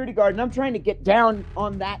the security guard, and I'm trying to get down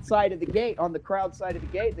on that side of the gate, on the crowd side of the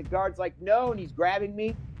gate. The guard's like, no, and he's grabbing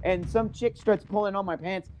me, and some chick starts pulling on my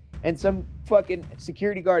pants, and some fucking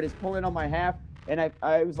security guard is pulling on my half, and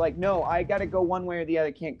I was like, no, I got to go one way or the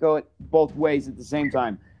other. Can't go it both ways at the same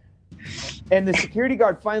time. And the security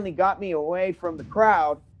guard finally got me away from the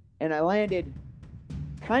crowd, and I landed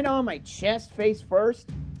kind of on my chest face first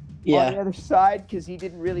on the other side, because he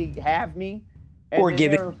didn't really have me. And or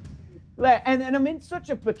give it. And I'm in such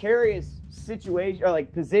a precarious situation, or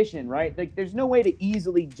like position, right? Like there's no way to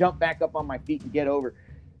easily jump back up on my feet and get over.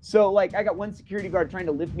 So like I got one security guard trying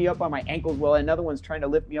to lift me up on my ankles while another one's trying to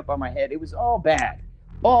lift me up on my head. It was all bad.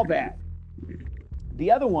 All bad.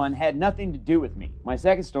 The other one had nothing to do with me. My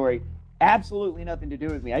second story, absolutely nothing to do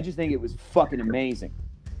with me. I just think it was fucking amazing.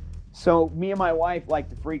 So me and my wife like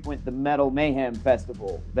to frequent the Metal Mayhem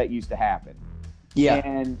Festival that used to happen. Yeah.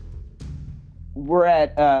 And we're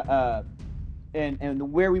at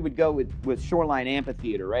and where we would go with Shoreline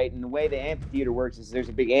Amphitheater, right? And the way the amphitheater works is there's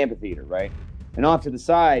a big amphitheater, right? And off to the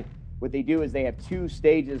side, what they do is they have two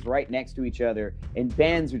stages right next to each other, and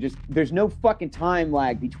bands are just, there's no fucking time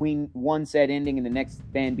lag between one set ending and the next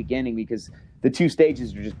band beginning, because the two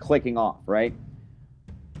stages are just clicking off, right?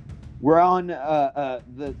 We're on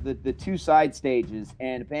the two side stages,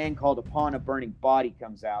 and a band called Upon a Burning Body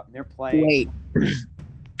comes out, and they're playing. Wait,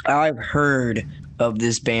 I've heard of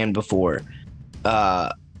this band before.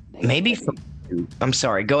 Maybe from. I'm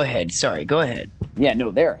sorry. Go ahead. Sorry. Go ahead. Yeah, no,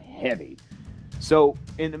 they're heavy. So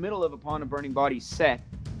in the middle of Upon a Burning Body set,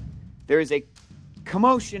 there is a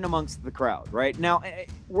commotion amongst the crowd. Right now,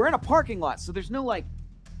 we're in a parking lot, so there's no like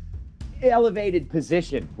elevated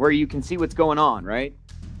position where you can see what's going on, right?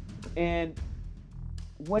 And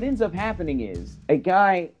what ends up happening is a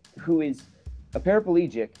guy who is a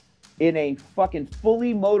paraplegic in a fucking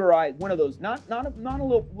fully motorized, one of those, not a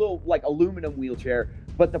little like aluminum wheelchair,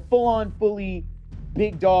 but the full-on, fully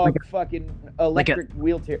big dog fucking electric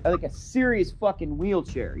wheelchair, like a serious fucking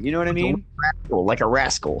wheelchair. You know what I mean? Like a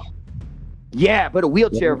rascal. Yeah, but a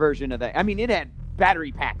wheelchair version of that. I mean, it had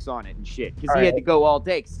battery packs on it and shit, because he had to go all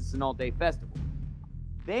day, because it's an all-day festival.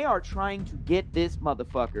 They are trying to get this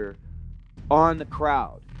motherfucker on the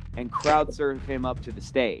crowd and crowd surf him up to the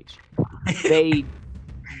stage.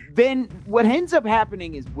 Then what ends up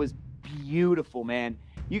happening was beautiful, man.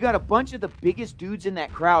 You got a bunch of the biggest dudes in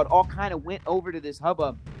that crowd all kind of went over to this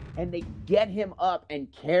hubbub, and they get him up and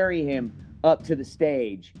carry him up to the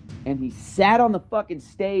stage. And he sat on the fucking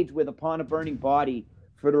stage with Upon a Burning Body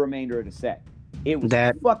for the remainder of the set. It was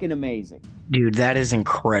fucking amazing. Dude, that is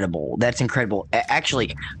incredible. That's incredible.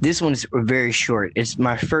 Actually, this one's very short. It's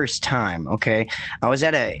my first time, okay? I was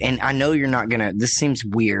at and I know you're not gonna, this seems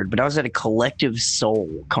weird, but I was at a Collective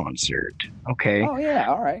Soul concert, okay? Oh, yeah,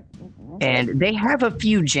 all right. Okay. And they have a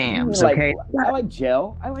few jams, like, okay? I like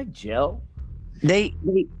Gel. They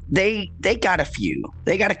got a few.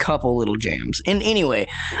 They got a couple little jams. And anyway,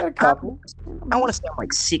 a couple. I want to say I'm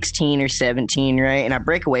like 16 or 17, right? And I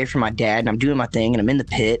break away from my dad, and I'm doing my thing, and I'm in the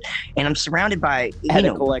pit, and I'm surrounded by a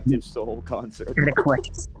Collective Soul concert. At a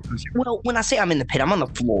Collective Soul concert. Well, when I say I'm in the pit, I'm on the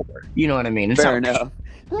floor. You know what I mean? Fair enough.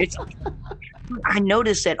 I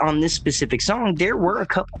noticed that on this specific song, there were a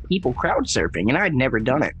couple people crowd surfing, and I had never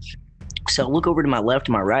done it. So I look over to my left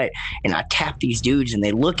and my right, and I tap these dudes, and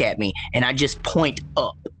they look at me, and I just point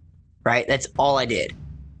up, right? That's all I did,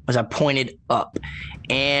 was I pointed up.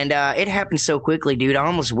 And it happened so quickly, dude. I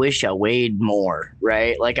almost wish I weighed more,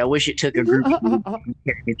 right? Like, I wish it took a group of people to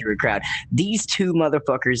carry me through a crowd. These two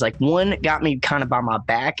motherfuckers, like, one got me kind of by my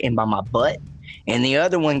back and by my butt, and the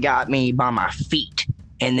other one got me by my feet.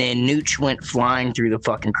 And then Nooch went flying through the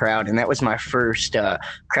fucking crowd. And that was my first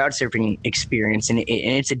crowd surfing experience. And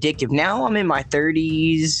it's addictive. Now I'm in my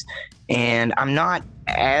 30s, and I'm not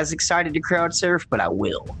as excited to crowd surf, but I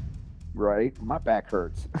will. Right. My back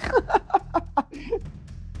hurts.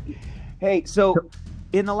 Hey, so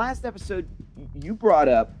in the last episode, you brought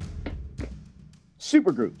up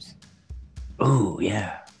supergroups. Oh,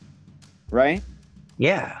 yeah. Right?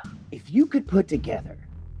 Yeah. If you could put together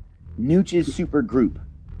Nooch's supergroup,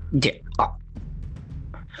 Yeah.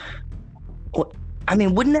 Well, I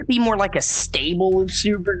mean, wouldn't that be more like a stable of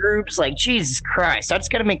supergroups? Like, Jesus Christ, I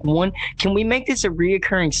just got to make one. Can we make this a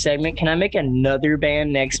reoccurring segment? Can I make another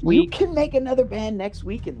band next You week? can make another band next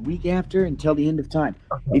week and the week after until the end of time.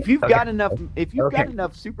 Okay. If you've Okay. got enough, Okay. got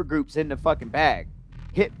enough supergroups in the fucking bag,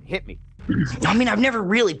 hit me. I mean, I've never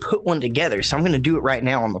really put one together, so I'm going to do it right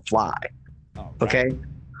now on the fly. Oh, Okay.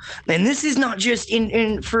 And this is not just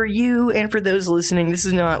in for you and for those listening. This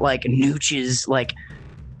is not like Nooch's like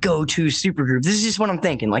go-to supergroup. This is just what I'm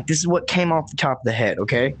thinking. Like, this is what came off the top of the head.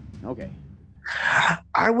 Okay. Okay.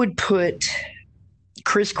 I would put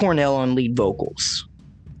Chris Cornell on lead vocals.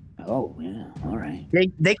 Oh yeah. All right.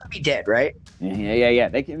 They could be dead, right? Yeah.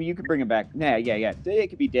 They can. You can bring them back. Yeah. They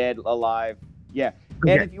could be dead, alive. Yeah.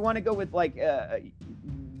 Okay. And if you want to go with like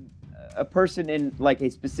a person in like a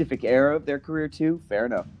specific era of their career too, fair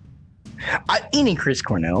enough. Any Chris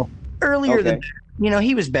Cornell. Earlier, Okay.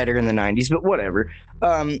 he was better in the 90s, but whatever.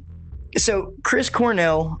 So Chris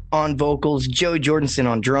Cornell on vocals, Joe Jordanson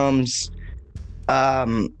on drums,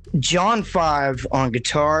 John Five on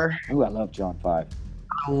guitar. Ooh, I love John Five.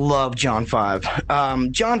 I love John Five.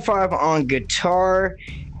 John Five on guitar,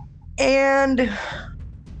 and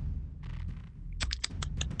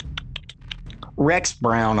Rex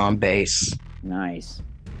Brown on bass. Nice.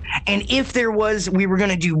 And if we were going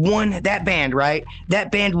to do that band, right?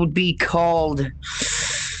 That band would be called,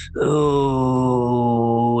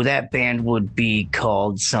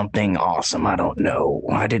 something awesome. I don't know.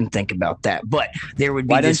 I didn't think about that. But there would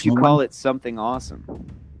be Why this don't you one- call it something awesome?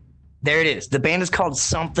 There it is. The band is called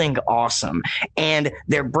Something Awesome. And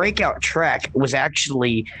their breakout track was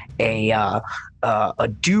actually a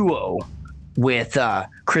duo with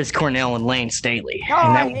Chris Cornell and Lane Staley. Oh,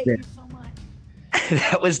 And I hate you so much.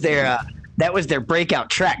 that was their breakout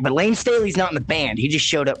track. But Lane Staley's not in the band. He just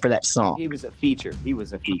showed up for that song. He was a feature.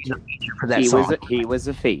 For that song. He was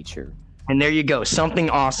a feature. And there you go. Something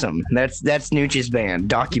Awesome. That's Nooch's band.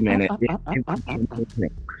 Document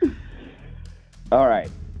it. All right.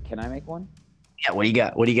 Can I make one? Yeah, what do you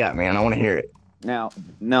got? What do you got, man? I want to hear it. Now,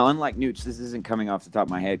 unlike Nooch, this isn't coming off the top of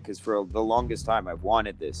my head because for the longest time I've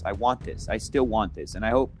wanted this. I want this. I still want this. And I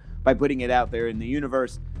hope by putting it out there in the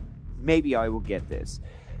universe, maybe I will get this.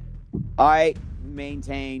 I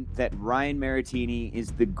maintain that Ryan Maritini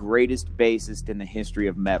is the greatest bassist in the history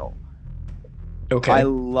of metal. Okay. I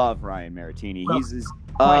love Ryan Maritini. He's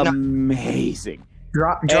why not? amazing.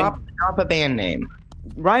 Drop a band name.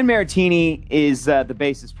 Ryan Maritini is the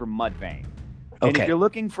bassist for Mudvayne. And Okay. if you're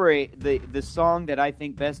looking for the song that I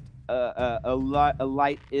think best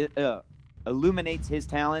illuminates his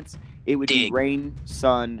talents, it would be Dig. Rain,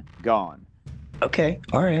 Sun, Gone. Okay.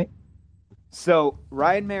 All right. So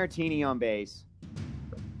Ryan Maritini on bass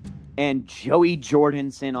and Joey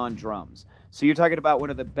Jordanson on drums. So you're talking about one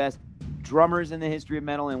of the best drummers in the history of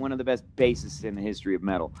metal and one of the best bassists in the history of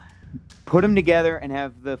metal. Put them together and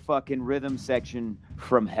have the fucking rhythm section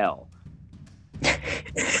from hell.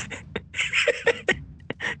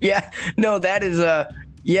 Yeah. No, that is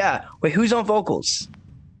yeah. Wait, who's on vocals?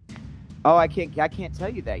 Oh, I can't tell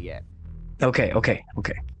you that yet. Okay.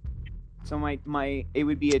 So my it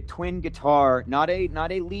would be a twin guitar, not a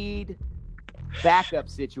lead backup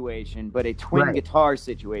situation, but a twin Right. guitar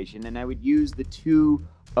situation, and I would use the two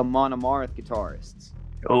Amon Amarth guitarists,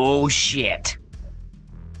 Oh shit.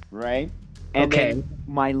 right? And Okay. then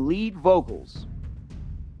my lead vocals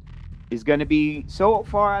is going to be so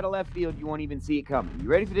far out of left field you won't even see it coming. You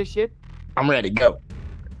ready for this shit? I'm ready. Go.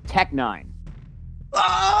 Tech Nine.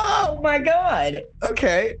 Oh my god.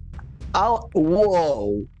 Okay.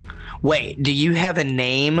 Whoa. Wait, do you have a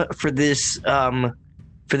name for this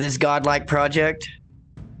godlike project?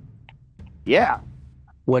 Yeah,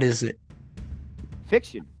 What is it?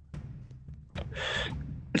 Fiction.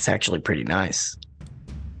 It's actually pretty nice.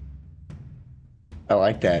 I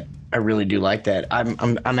like that. I really do like that.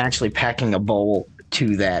 I'm actually packing a bowl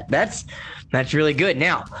to that. That's really good.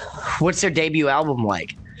 Now, what's their debut album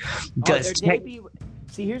like? Their debut.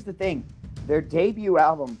 See, here's the thing. Their debut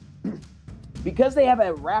album, because they have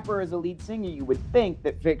a rapper as a lead singer, you would think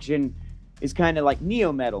that Fiction is kind of like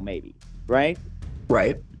neo metal, maybe, right?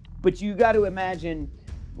 Right. But you got to imagine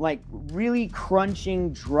like really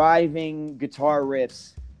crunching, driving guitar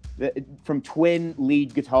riffs from twin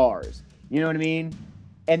lead guitars. You know what I mean?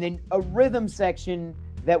 And then a rhythm section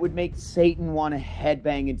that would make Satan want to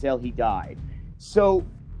headbang until he died. So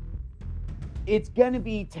it's gonna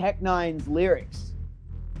be Tech Nine's lyrics.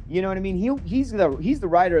 You know what I mean? He's the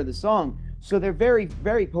writer of the song, so they're very,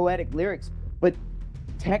 very poetic lyrics. But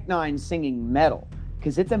Tech Nine's singing metal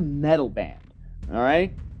because it's a metal band. All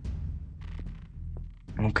right.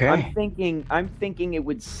 Okay. I'm thinking it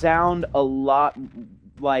would sound a lot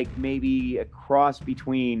like maybe a cross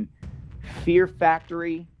between Fear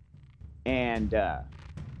Factory and the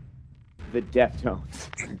Deftones.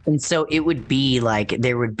 And so it would be like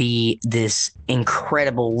there would be this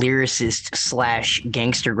incredible lyricist slash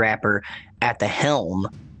gangster rapper at the helm,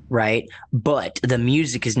 right? But the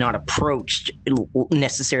music is not approached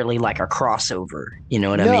necessarily like a crossover. You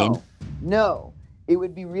know what I mean? No. It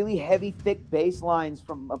would be really heavy, thick bass lines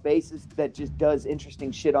from a bassist that just does interesting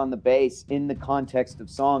shit on the bass in the context of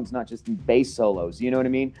songs, not just in bass solos. You know what I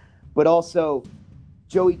mean? But also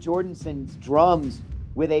Joey Jordison's drums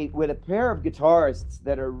with a pair of guitarists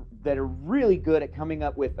that are really good at coming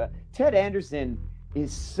up with. Ted Anderson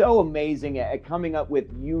is so amazing at coming up with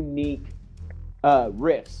unique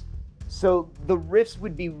riffs. So the riffs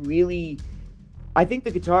would be really. I think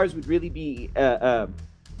the guitars would really be.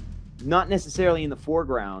 Not necessarily in the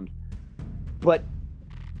foreground, but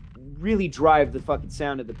really drive the fucking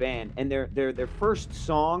sound of the band. And their first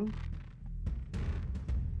song,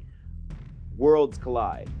 Worlds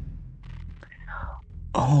Collide.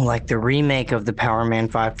 Oh, like the remake of the Power Man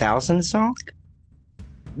 5000 song?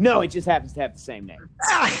 No, it just happens to have the same name.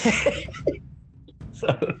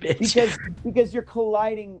 because you're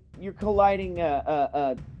colliding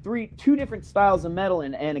two different styles of metal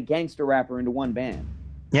and a gangster rapper into one band.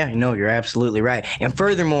 Yeah, no, you're absolutely right. And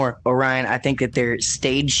furthermore, Orion, I think that their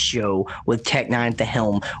stage show with Tech Nine at the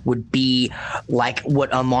helm would be like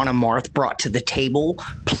what Amon Amarth brought to the table,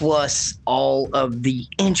 plus all of the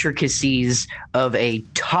intricacies of a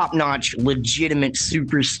top-notch, legitimate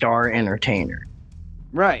superstar entertainer.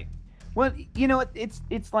 Right. Well, you know,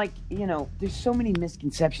 it's like, you know, there's so many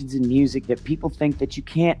misconceptions in music that people think that you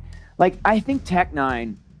can't. Like, I think Tech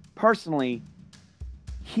Nine, personally,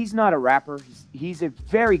 he's not a rapper. He's a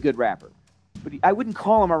very good rapper. But I wouldn't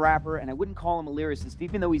call him a rapper, and I wouldn't call him a lyricist,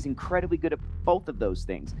 even though he's incredibly good at both of those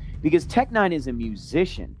things. Because Tech Nine is a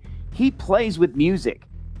musician. He plays with music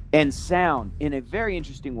and sound in a very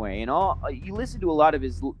interesting way. And you listen to a lot of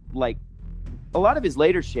his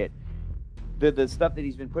later shit, the stuff that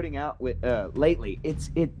he's been putting out with lately.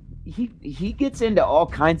 He gets into all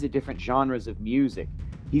kinds of different genres of music.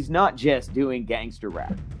 He's not just doing gangster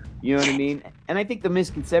rap. You know what I mean? And I think the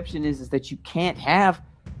misconception is that you can't have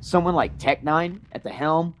someone like Tech Nine at the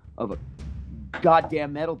helm of a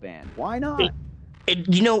goddamn metal band. Why not?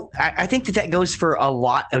 You know, I think that goes for a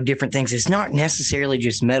lot of different things. It's not necessarily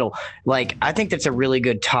just metal. Like, I think that's a really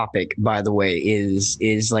good topic, by the way,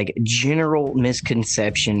 is like general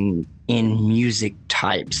misconception in music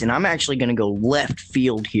types. And I'm actually going to go left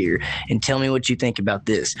field here and tell me what you think about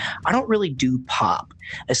this. I don't really do pop,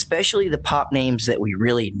 especially the pop names that we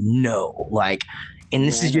really know. Like, and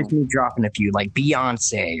this is just me dropping a few, like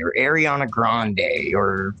Beyonce or Ariana Grande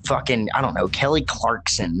or fucking, I don't know, Kelly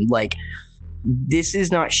Clarkson. Like, this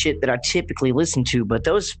is not shit that I typically listen to, but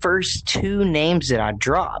those first two names that I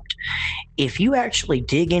dropped, if you actually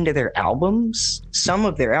dig into their albums, some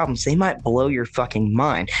of their albums, they might blow your fucking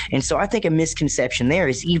mind. And so I think a misconception there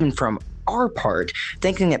is even from our part,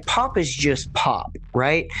 thinking that pop is just pop,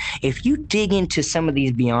 right? If you dig into some of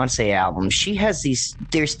these Beyonce albums, she has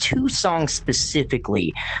there's two songs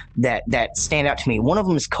specifically that stand out to me. One of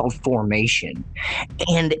them is called Formation.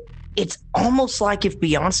 And it's almost like if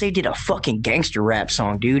Beyonce did a fucking gangster rap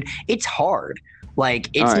song, dude. It's hard. Like,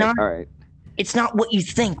 it's not. All right. It's not what you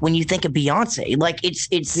think when you think of Beyonce. Like, it's.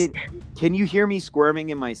 Can you hear me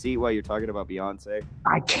squirming in my seat while you're talking about Beyonce?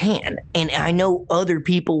 I can, and I know other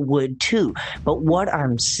people would too. But what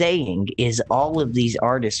I'm saying is, all of these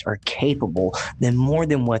artists are capable more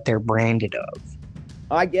than what they're branded of.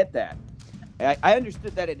 I get that. I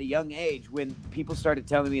understood that at a young age when people started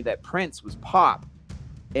telling me that Prince was pop.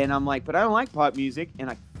 And I'm like, but I don't like pop music, and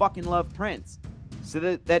I fucking love Prince. So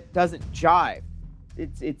that doesn't jive.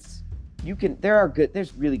 There's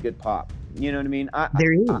really good pop. You know what I mean?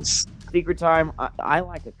 There is. Secret Time, I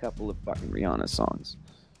like a couple of fucking Rihanna songs.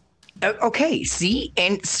 Okay, see?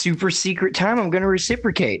 And Super Secret Time, I'm going to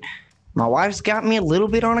reciprocate. My wife's got me a little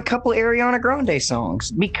bit on a couple Ariana Grande songs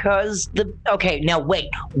because now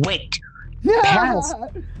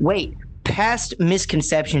wait. Past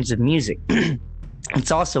misconceptions of music.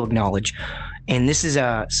 Let's also acknowledge, and this is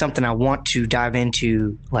something I want to dive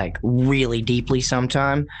into like really deeply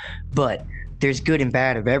sometime, but there's good and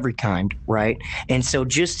bad of every kind, right? And so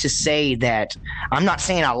just to say that, I'm not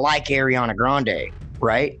saying I like Ariana Grande,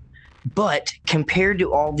 right? But compared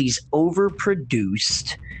to all these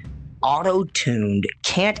overproduced, auto-tuned,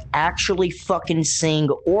 can't actually fucking sing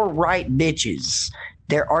or write bitches,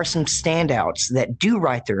 there are some standouts that do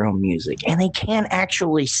write their own music, and they can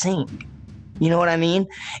actually sing. You know what I mean?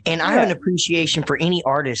 And I have an appreciation for any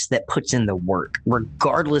artist that puts in the work,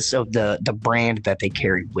 regardless of the brand that they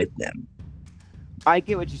carry with them. I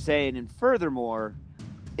get what you're saying, and furthermore,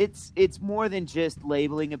 it's more than just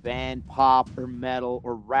labeling a band pop or metal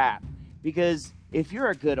or rap, because if you're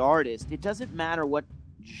a good artist, it doesn't matter what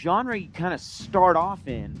genre you kind of start off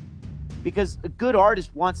in, because a good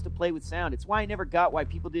artist wants to play with sound. It's why I never got why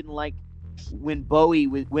people didn't like when Bowie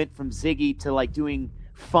went from Ziggy to like doing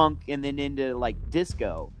funk and then into like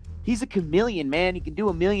disco. He's a chameleon, man. He can do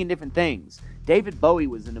a million different things. David Bowie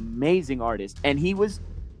was an amazing artist, and he was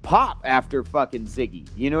pop after fucking Ziggy.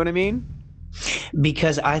 You know what I mean?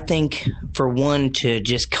 Because I think, for one, to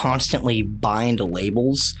just constantly bind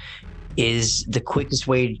labels is the quickest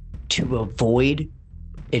way to avoid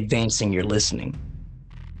advancing your listening.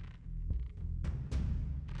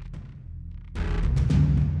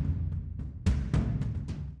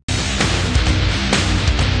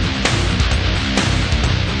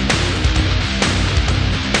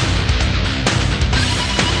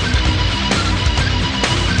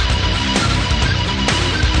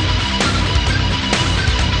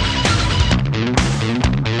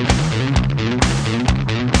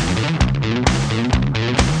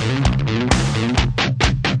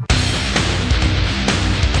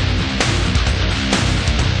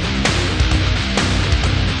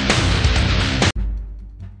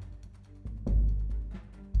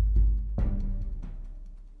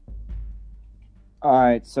 All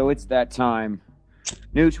right, so it's that time.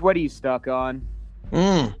 Nooch, what are you stuck on?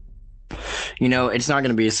 You know, it's not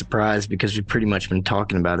going to be a surprise because we've pretty much been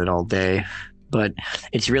talking about it all day, but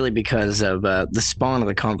it's really because of the spawn of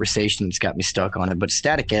the conversation that's got me stuck on it. But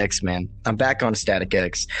Static X, man, I'm back on Static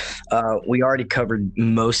X. We already covered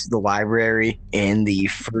most of the library in the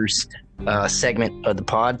first segment of the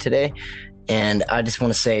pod today, and I just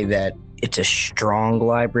want to say that it's a strong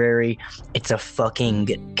library. It's a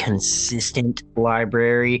fucking consistent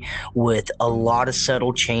library with a lot of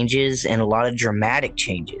subtle changes and a lot of dramatic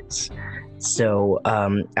changes. So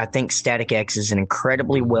I think Static X is an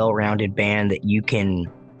incredibly well-rounded band that you can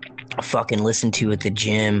fucking listen to at the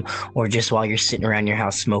gym or just while you're sitting around your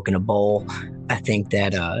house smoking a bowl. I think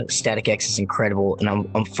that Static X is incredible, and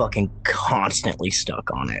I'm fucking constantly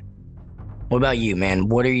stuck on it. What about you, man?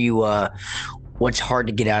 What are you what's hard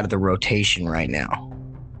to get out of the rotation right now?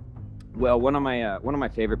 Well, one of my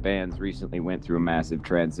favorite bands recently went through a massive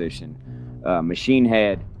transition. Machine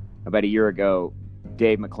Head, about a year ago,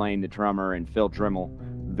 Dave McClain, the drummer, and Phil Drimmel,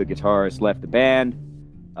 the guitarist, left the band.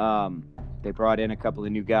 They brought in a couple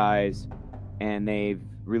of new guys, and they've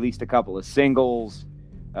released a couple of singles,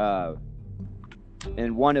 and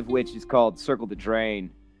one of which is called Circle the Drain.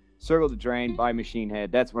 Circle the Drain by Machine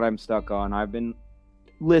Head. That's what I'm stuck on. I've been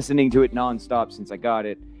listening to it nonstop since I got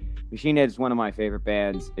it. Machine Head is one of my favorite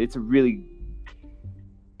bands. It's a really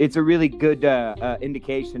good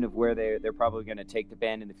indication of where they're probably going to take the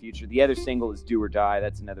band in the future. The other single is Do or Die.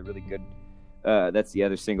 That's another really good. That's the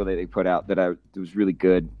other single that they put out that was really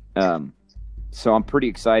good. So I'm pretty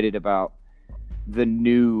excited about the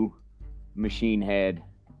new Machine Head,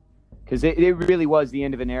 because it really was the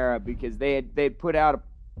end of an era, because they had put out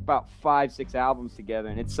about 5-6 albums together,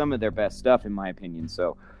 and it's some of their best stuff in my opinion.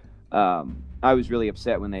 So I was really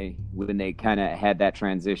upset when they kind of had that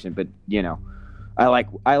transition, but you know, I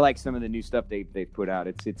like some of the new stuff they've put out.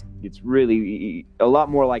 It's really a lot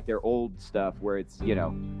more like their old stuff, where it's, you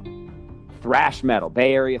know, thrash metal,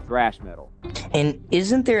 Bay Area thrash metal. And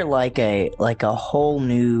isn't there like a whole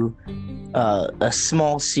new a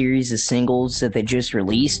small series of singles that they just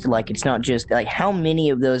released? Like, it's not just like, how many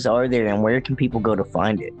of those are there, and where can people go to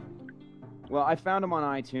find it? Well, I found them on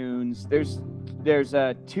iTunes. There's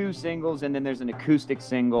 2 singles, and then there's an acoustic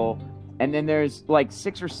single, and then there's like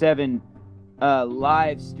 6 or 7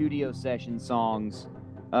 live studio session songs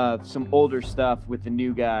of some older stuff with the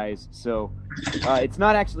new guys. So it's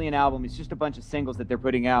not actually an album. It's just a bunch of singles that they're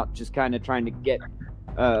putting out, just kind of trying to get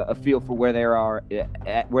a feel for where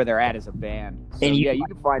they're at as a band. So, and you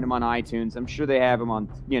can find them on iTunes. I'm sure they have them on,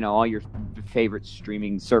 you know, all your favorite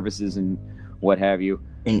streaming services and what have you.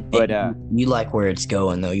 But you like where it's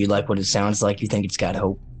going, though. You like what it sounds like. You think it's got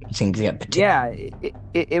hope. You think it's got potential. Yeah,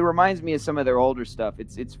 it reminds me of some of their older stuff.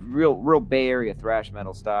 It's real Bay Area thrash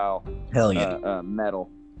metal style. Hell yeah, metal.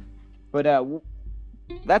 But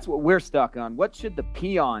that's what we're stuck on. What should the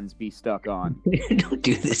peons be stuck on? Don't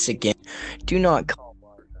do this again. Do not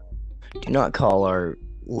call our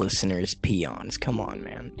listeners peons. Come on,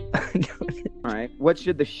 man. All right. What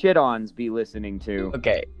should the shit-ons be listening to?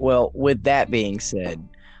 Okay. Well, with that being said,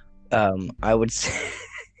 I would say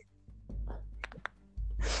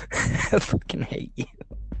I fucking hate you.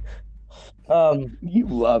 You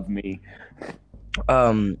love me.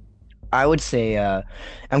 Um, I would say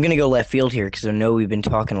I'm gonna go left field here because I know we've been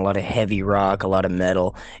talking a lot of heavy rock, a lot of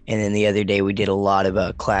metal, and then the other day we did a lot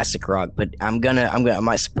of classic rock. But I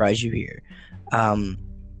might surprise you here. Um,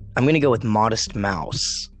 I'm gonna go with Modest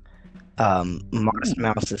Mouse. Modest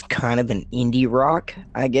Mouse is kind of an indie rock,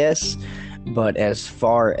 I guess, but as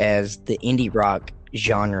far as the indie rock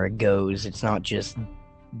genre goes, it's not just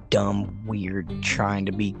dumb, weird, trying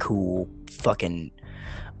to be cool, fucking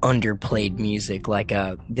underplayed music like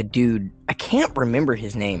the dude. I can't remember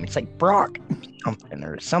his name. It's like Brock something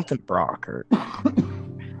or something Brock or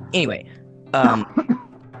anyway.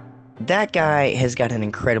 That guy has got an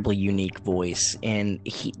incredibly unique voice, and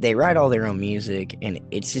they write all their own music, and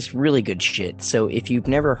it's just really good shit. So if you've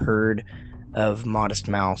never heard of Modest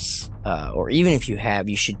Mouse, or even if you have,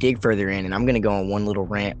 you should dig further in. And I'm going to go on one little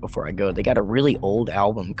rant before I go. They got a really old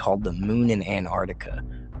album called The Moon in Antarctica,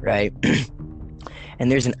 right?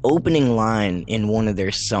 And there's an opening line in one of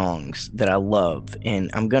their songs that I love, and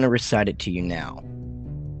I'm going to recite it to you now.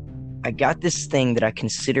 I got this thing that I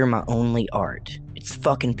consider my only art. It's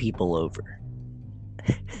fucking people over.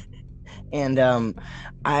 And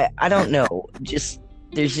I don't know.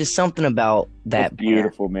 There's just something about that. That's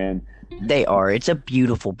beautiful, man. They are. It's a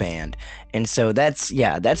beautiful band. And so that's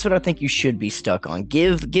what I think you should be stuck on.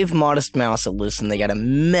 Give Modest Mouse a listen. They got a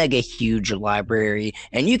mega huge library,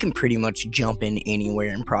 and you can pretty much jump in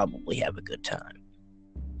anywhere and probably have a good time.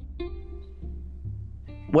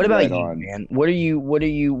 What about you, man? What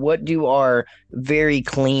do our very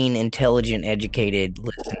clean, intelligent, educated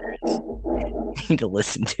listeners need to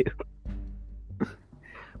listen to?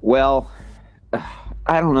 Well,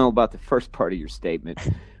 I don't know about the first part of your statement,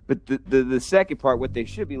 but the second part, what they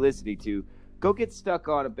should be listening to, go get stuck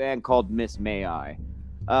on a band called Miss May I.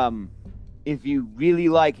 If you really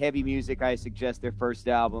like heavy music, I suggest their first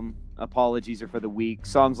album, Apologies Are for the Weak.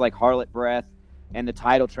 Songs like Harlot Breath, and the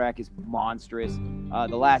title track is monstrous.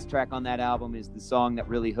 The last track on that album is the song that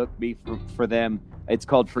really hooked me for them. It's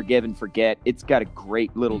called Forgive and Forget. It's got a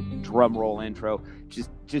great little drum roll intro.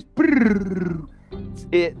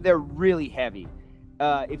 They're really heavy.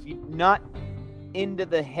 If you're not into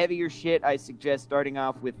the heavier shit, I suggest starting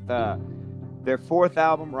off with their fourth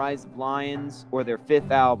album, Rise of Lions, or their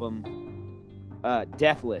fifth album,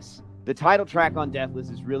 Deathless. The title track on Deathless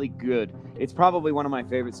is really good. It's probably one of my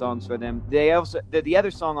favorite songs for them. They also the other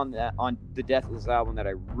song on the Deathless album that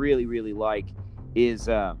I really, really like is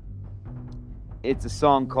it's a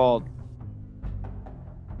song called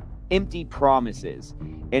Empty Promises,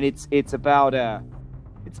 and it's about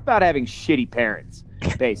having shitty parents,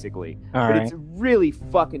 basically. But It's a really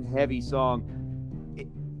fucking heavy song.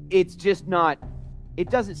 It's just not. It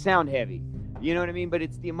doesn't sound heavy. You know what I mean? But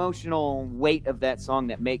it's the emotional weight of that song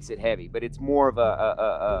that makes it heavy. But it's more of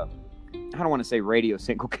a I don't want to say radio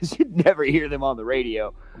single because you'd never hear them on the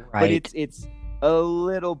radio. Right. But it's a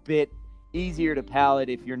little bit easier to palate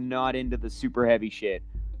if you're not into the super heavy shit.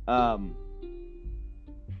 But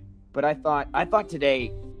I thought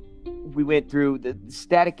today we went through the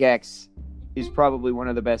Static X is probably one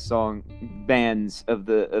of the best bands of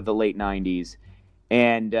the late '90s,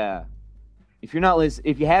 and if you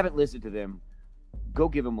haven't listened to them, go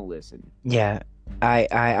give them a listen. Yeah,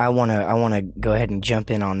 I wanna go ahead and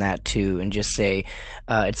jump in on that too, and just say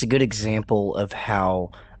it's a good example of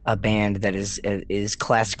how a band that is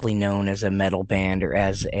classically known as a metal band or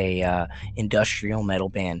as a industrial metal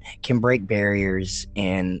band can break barriers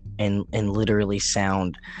and literally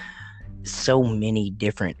sound so many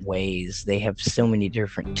different ways. They have so many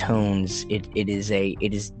different tones. It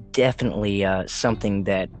is definitely something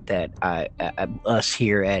that us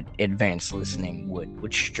here at Advanced Listening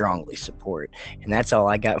would strongly support. And that's all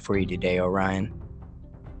I got for you today, Orion.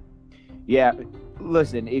 Yeah,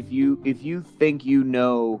 listen, if you think you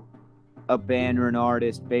know a band or an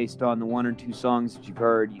artist based on the one or two songs that you've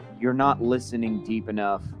heard, you're not listening deep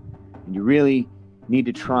enough, and you really need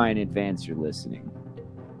to try and advance your listening.